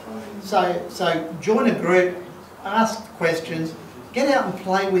 Yeah. So join a group, ask questions, get out and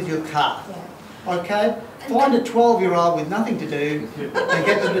play with your car. Yeah. Okay? Find a 12-year-old with nothing to do and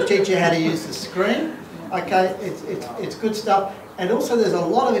get them to teach you how to use the screen. Okay, it's good stuff. And also there's a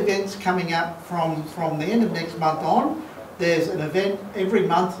lot of events coming up from the end of next month on. There's an event every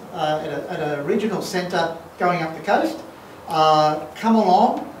month at a regional centre going up the coast. Come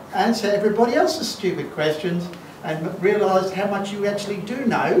along, answer everybody else's stupid questions and realise how much you actually do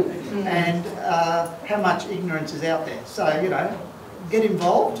know and how much ignorance is out there. So, get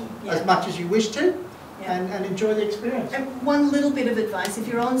involved as much as you wish to. And enjoy the experience. And one little bit of advice, if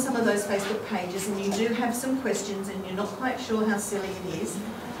you're on some of those Facebook pages and you do have some questions and you're not quite sure how silly it is,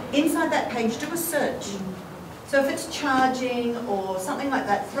 inside that page do a search. So if it's charging or something like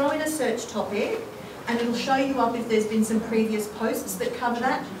that, throw in a search topic and it'll show you up if there's been some previous posts that cover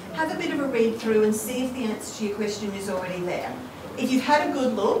that. Have a bit of a read through and see if the answer to your question is already there. If you've had a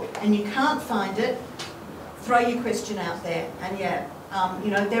good look and you can't find it, throw your question out there. And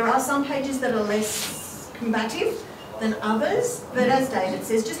there are some pages that are less combative than others, but as David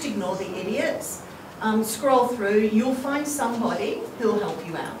says, just ignore the idiots. Scroll through, you'll find somebody who'll help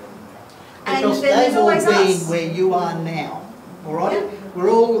you out. Because then they've all there's been always us. where you are now, all right? Yeah.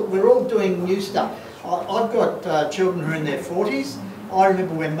 We're all doing new stuff. I've got children who are in their 40s. I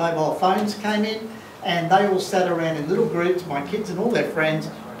remember when mobile phones came in, and they all sat around in little groups, my kids and all their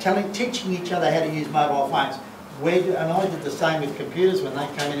friends, teaching each other how to use mobile phones. And I did the same with computers when they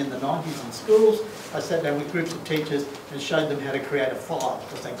came in the 90s in schools. I sat down with groups of teachers and showed them how to create a file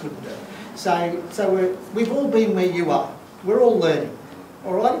because they couldn't do it. So we've all been where you are. We're all learning,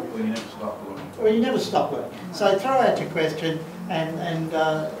 all right? Or you never stop learning. Or you never stop learning. So throw out your question and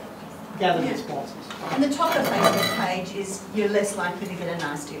gather responses. And the TOCA Facebook page is, you're less likely to get a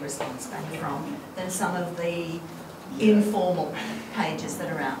nasty response back from than some of the informal pages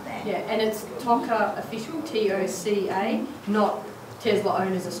that are out there. Yeah, and it's TOCA official, TOCA, not Tesla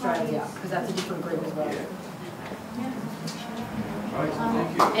Owners Australia, because that's a different group as well.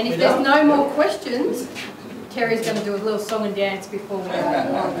 And if there's no more questions, Terry's going to do a little song and dance before we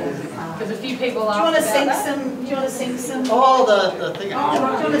because a few people asked about that. Do you want to sing some? Oh, the thing. Do you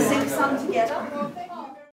want to sing some together?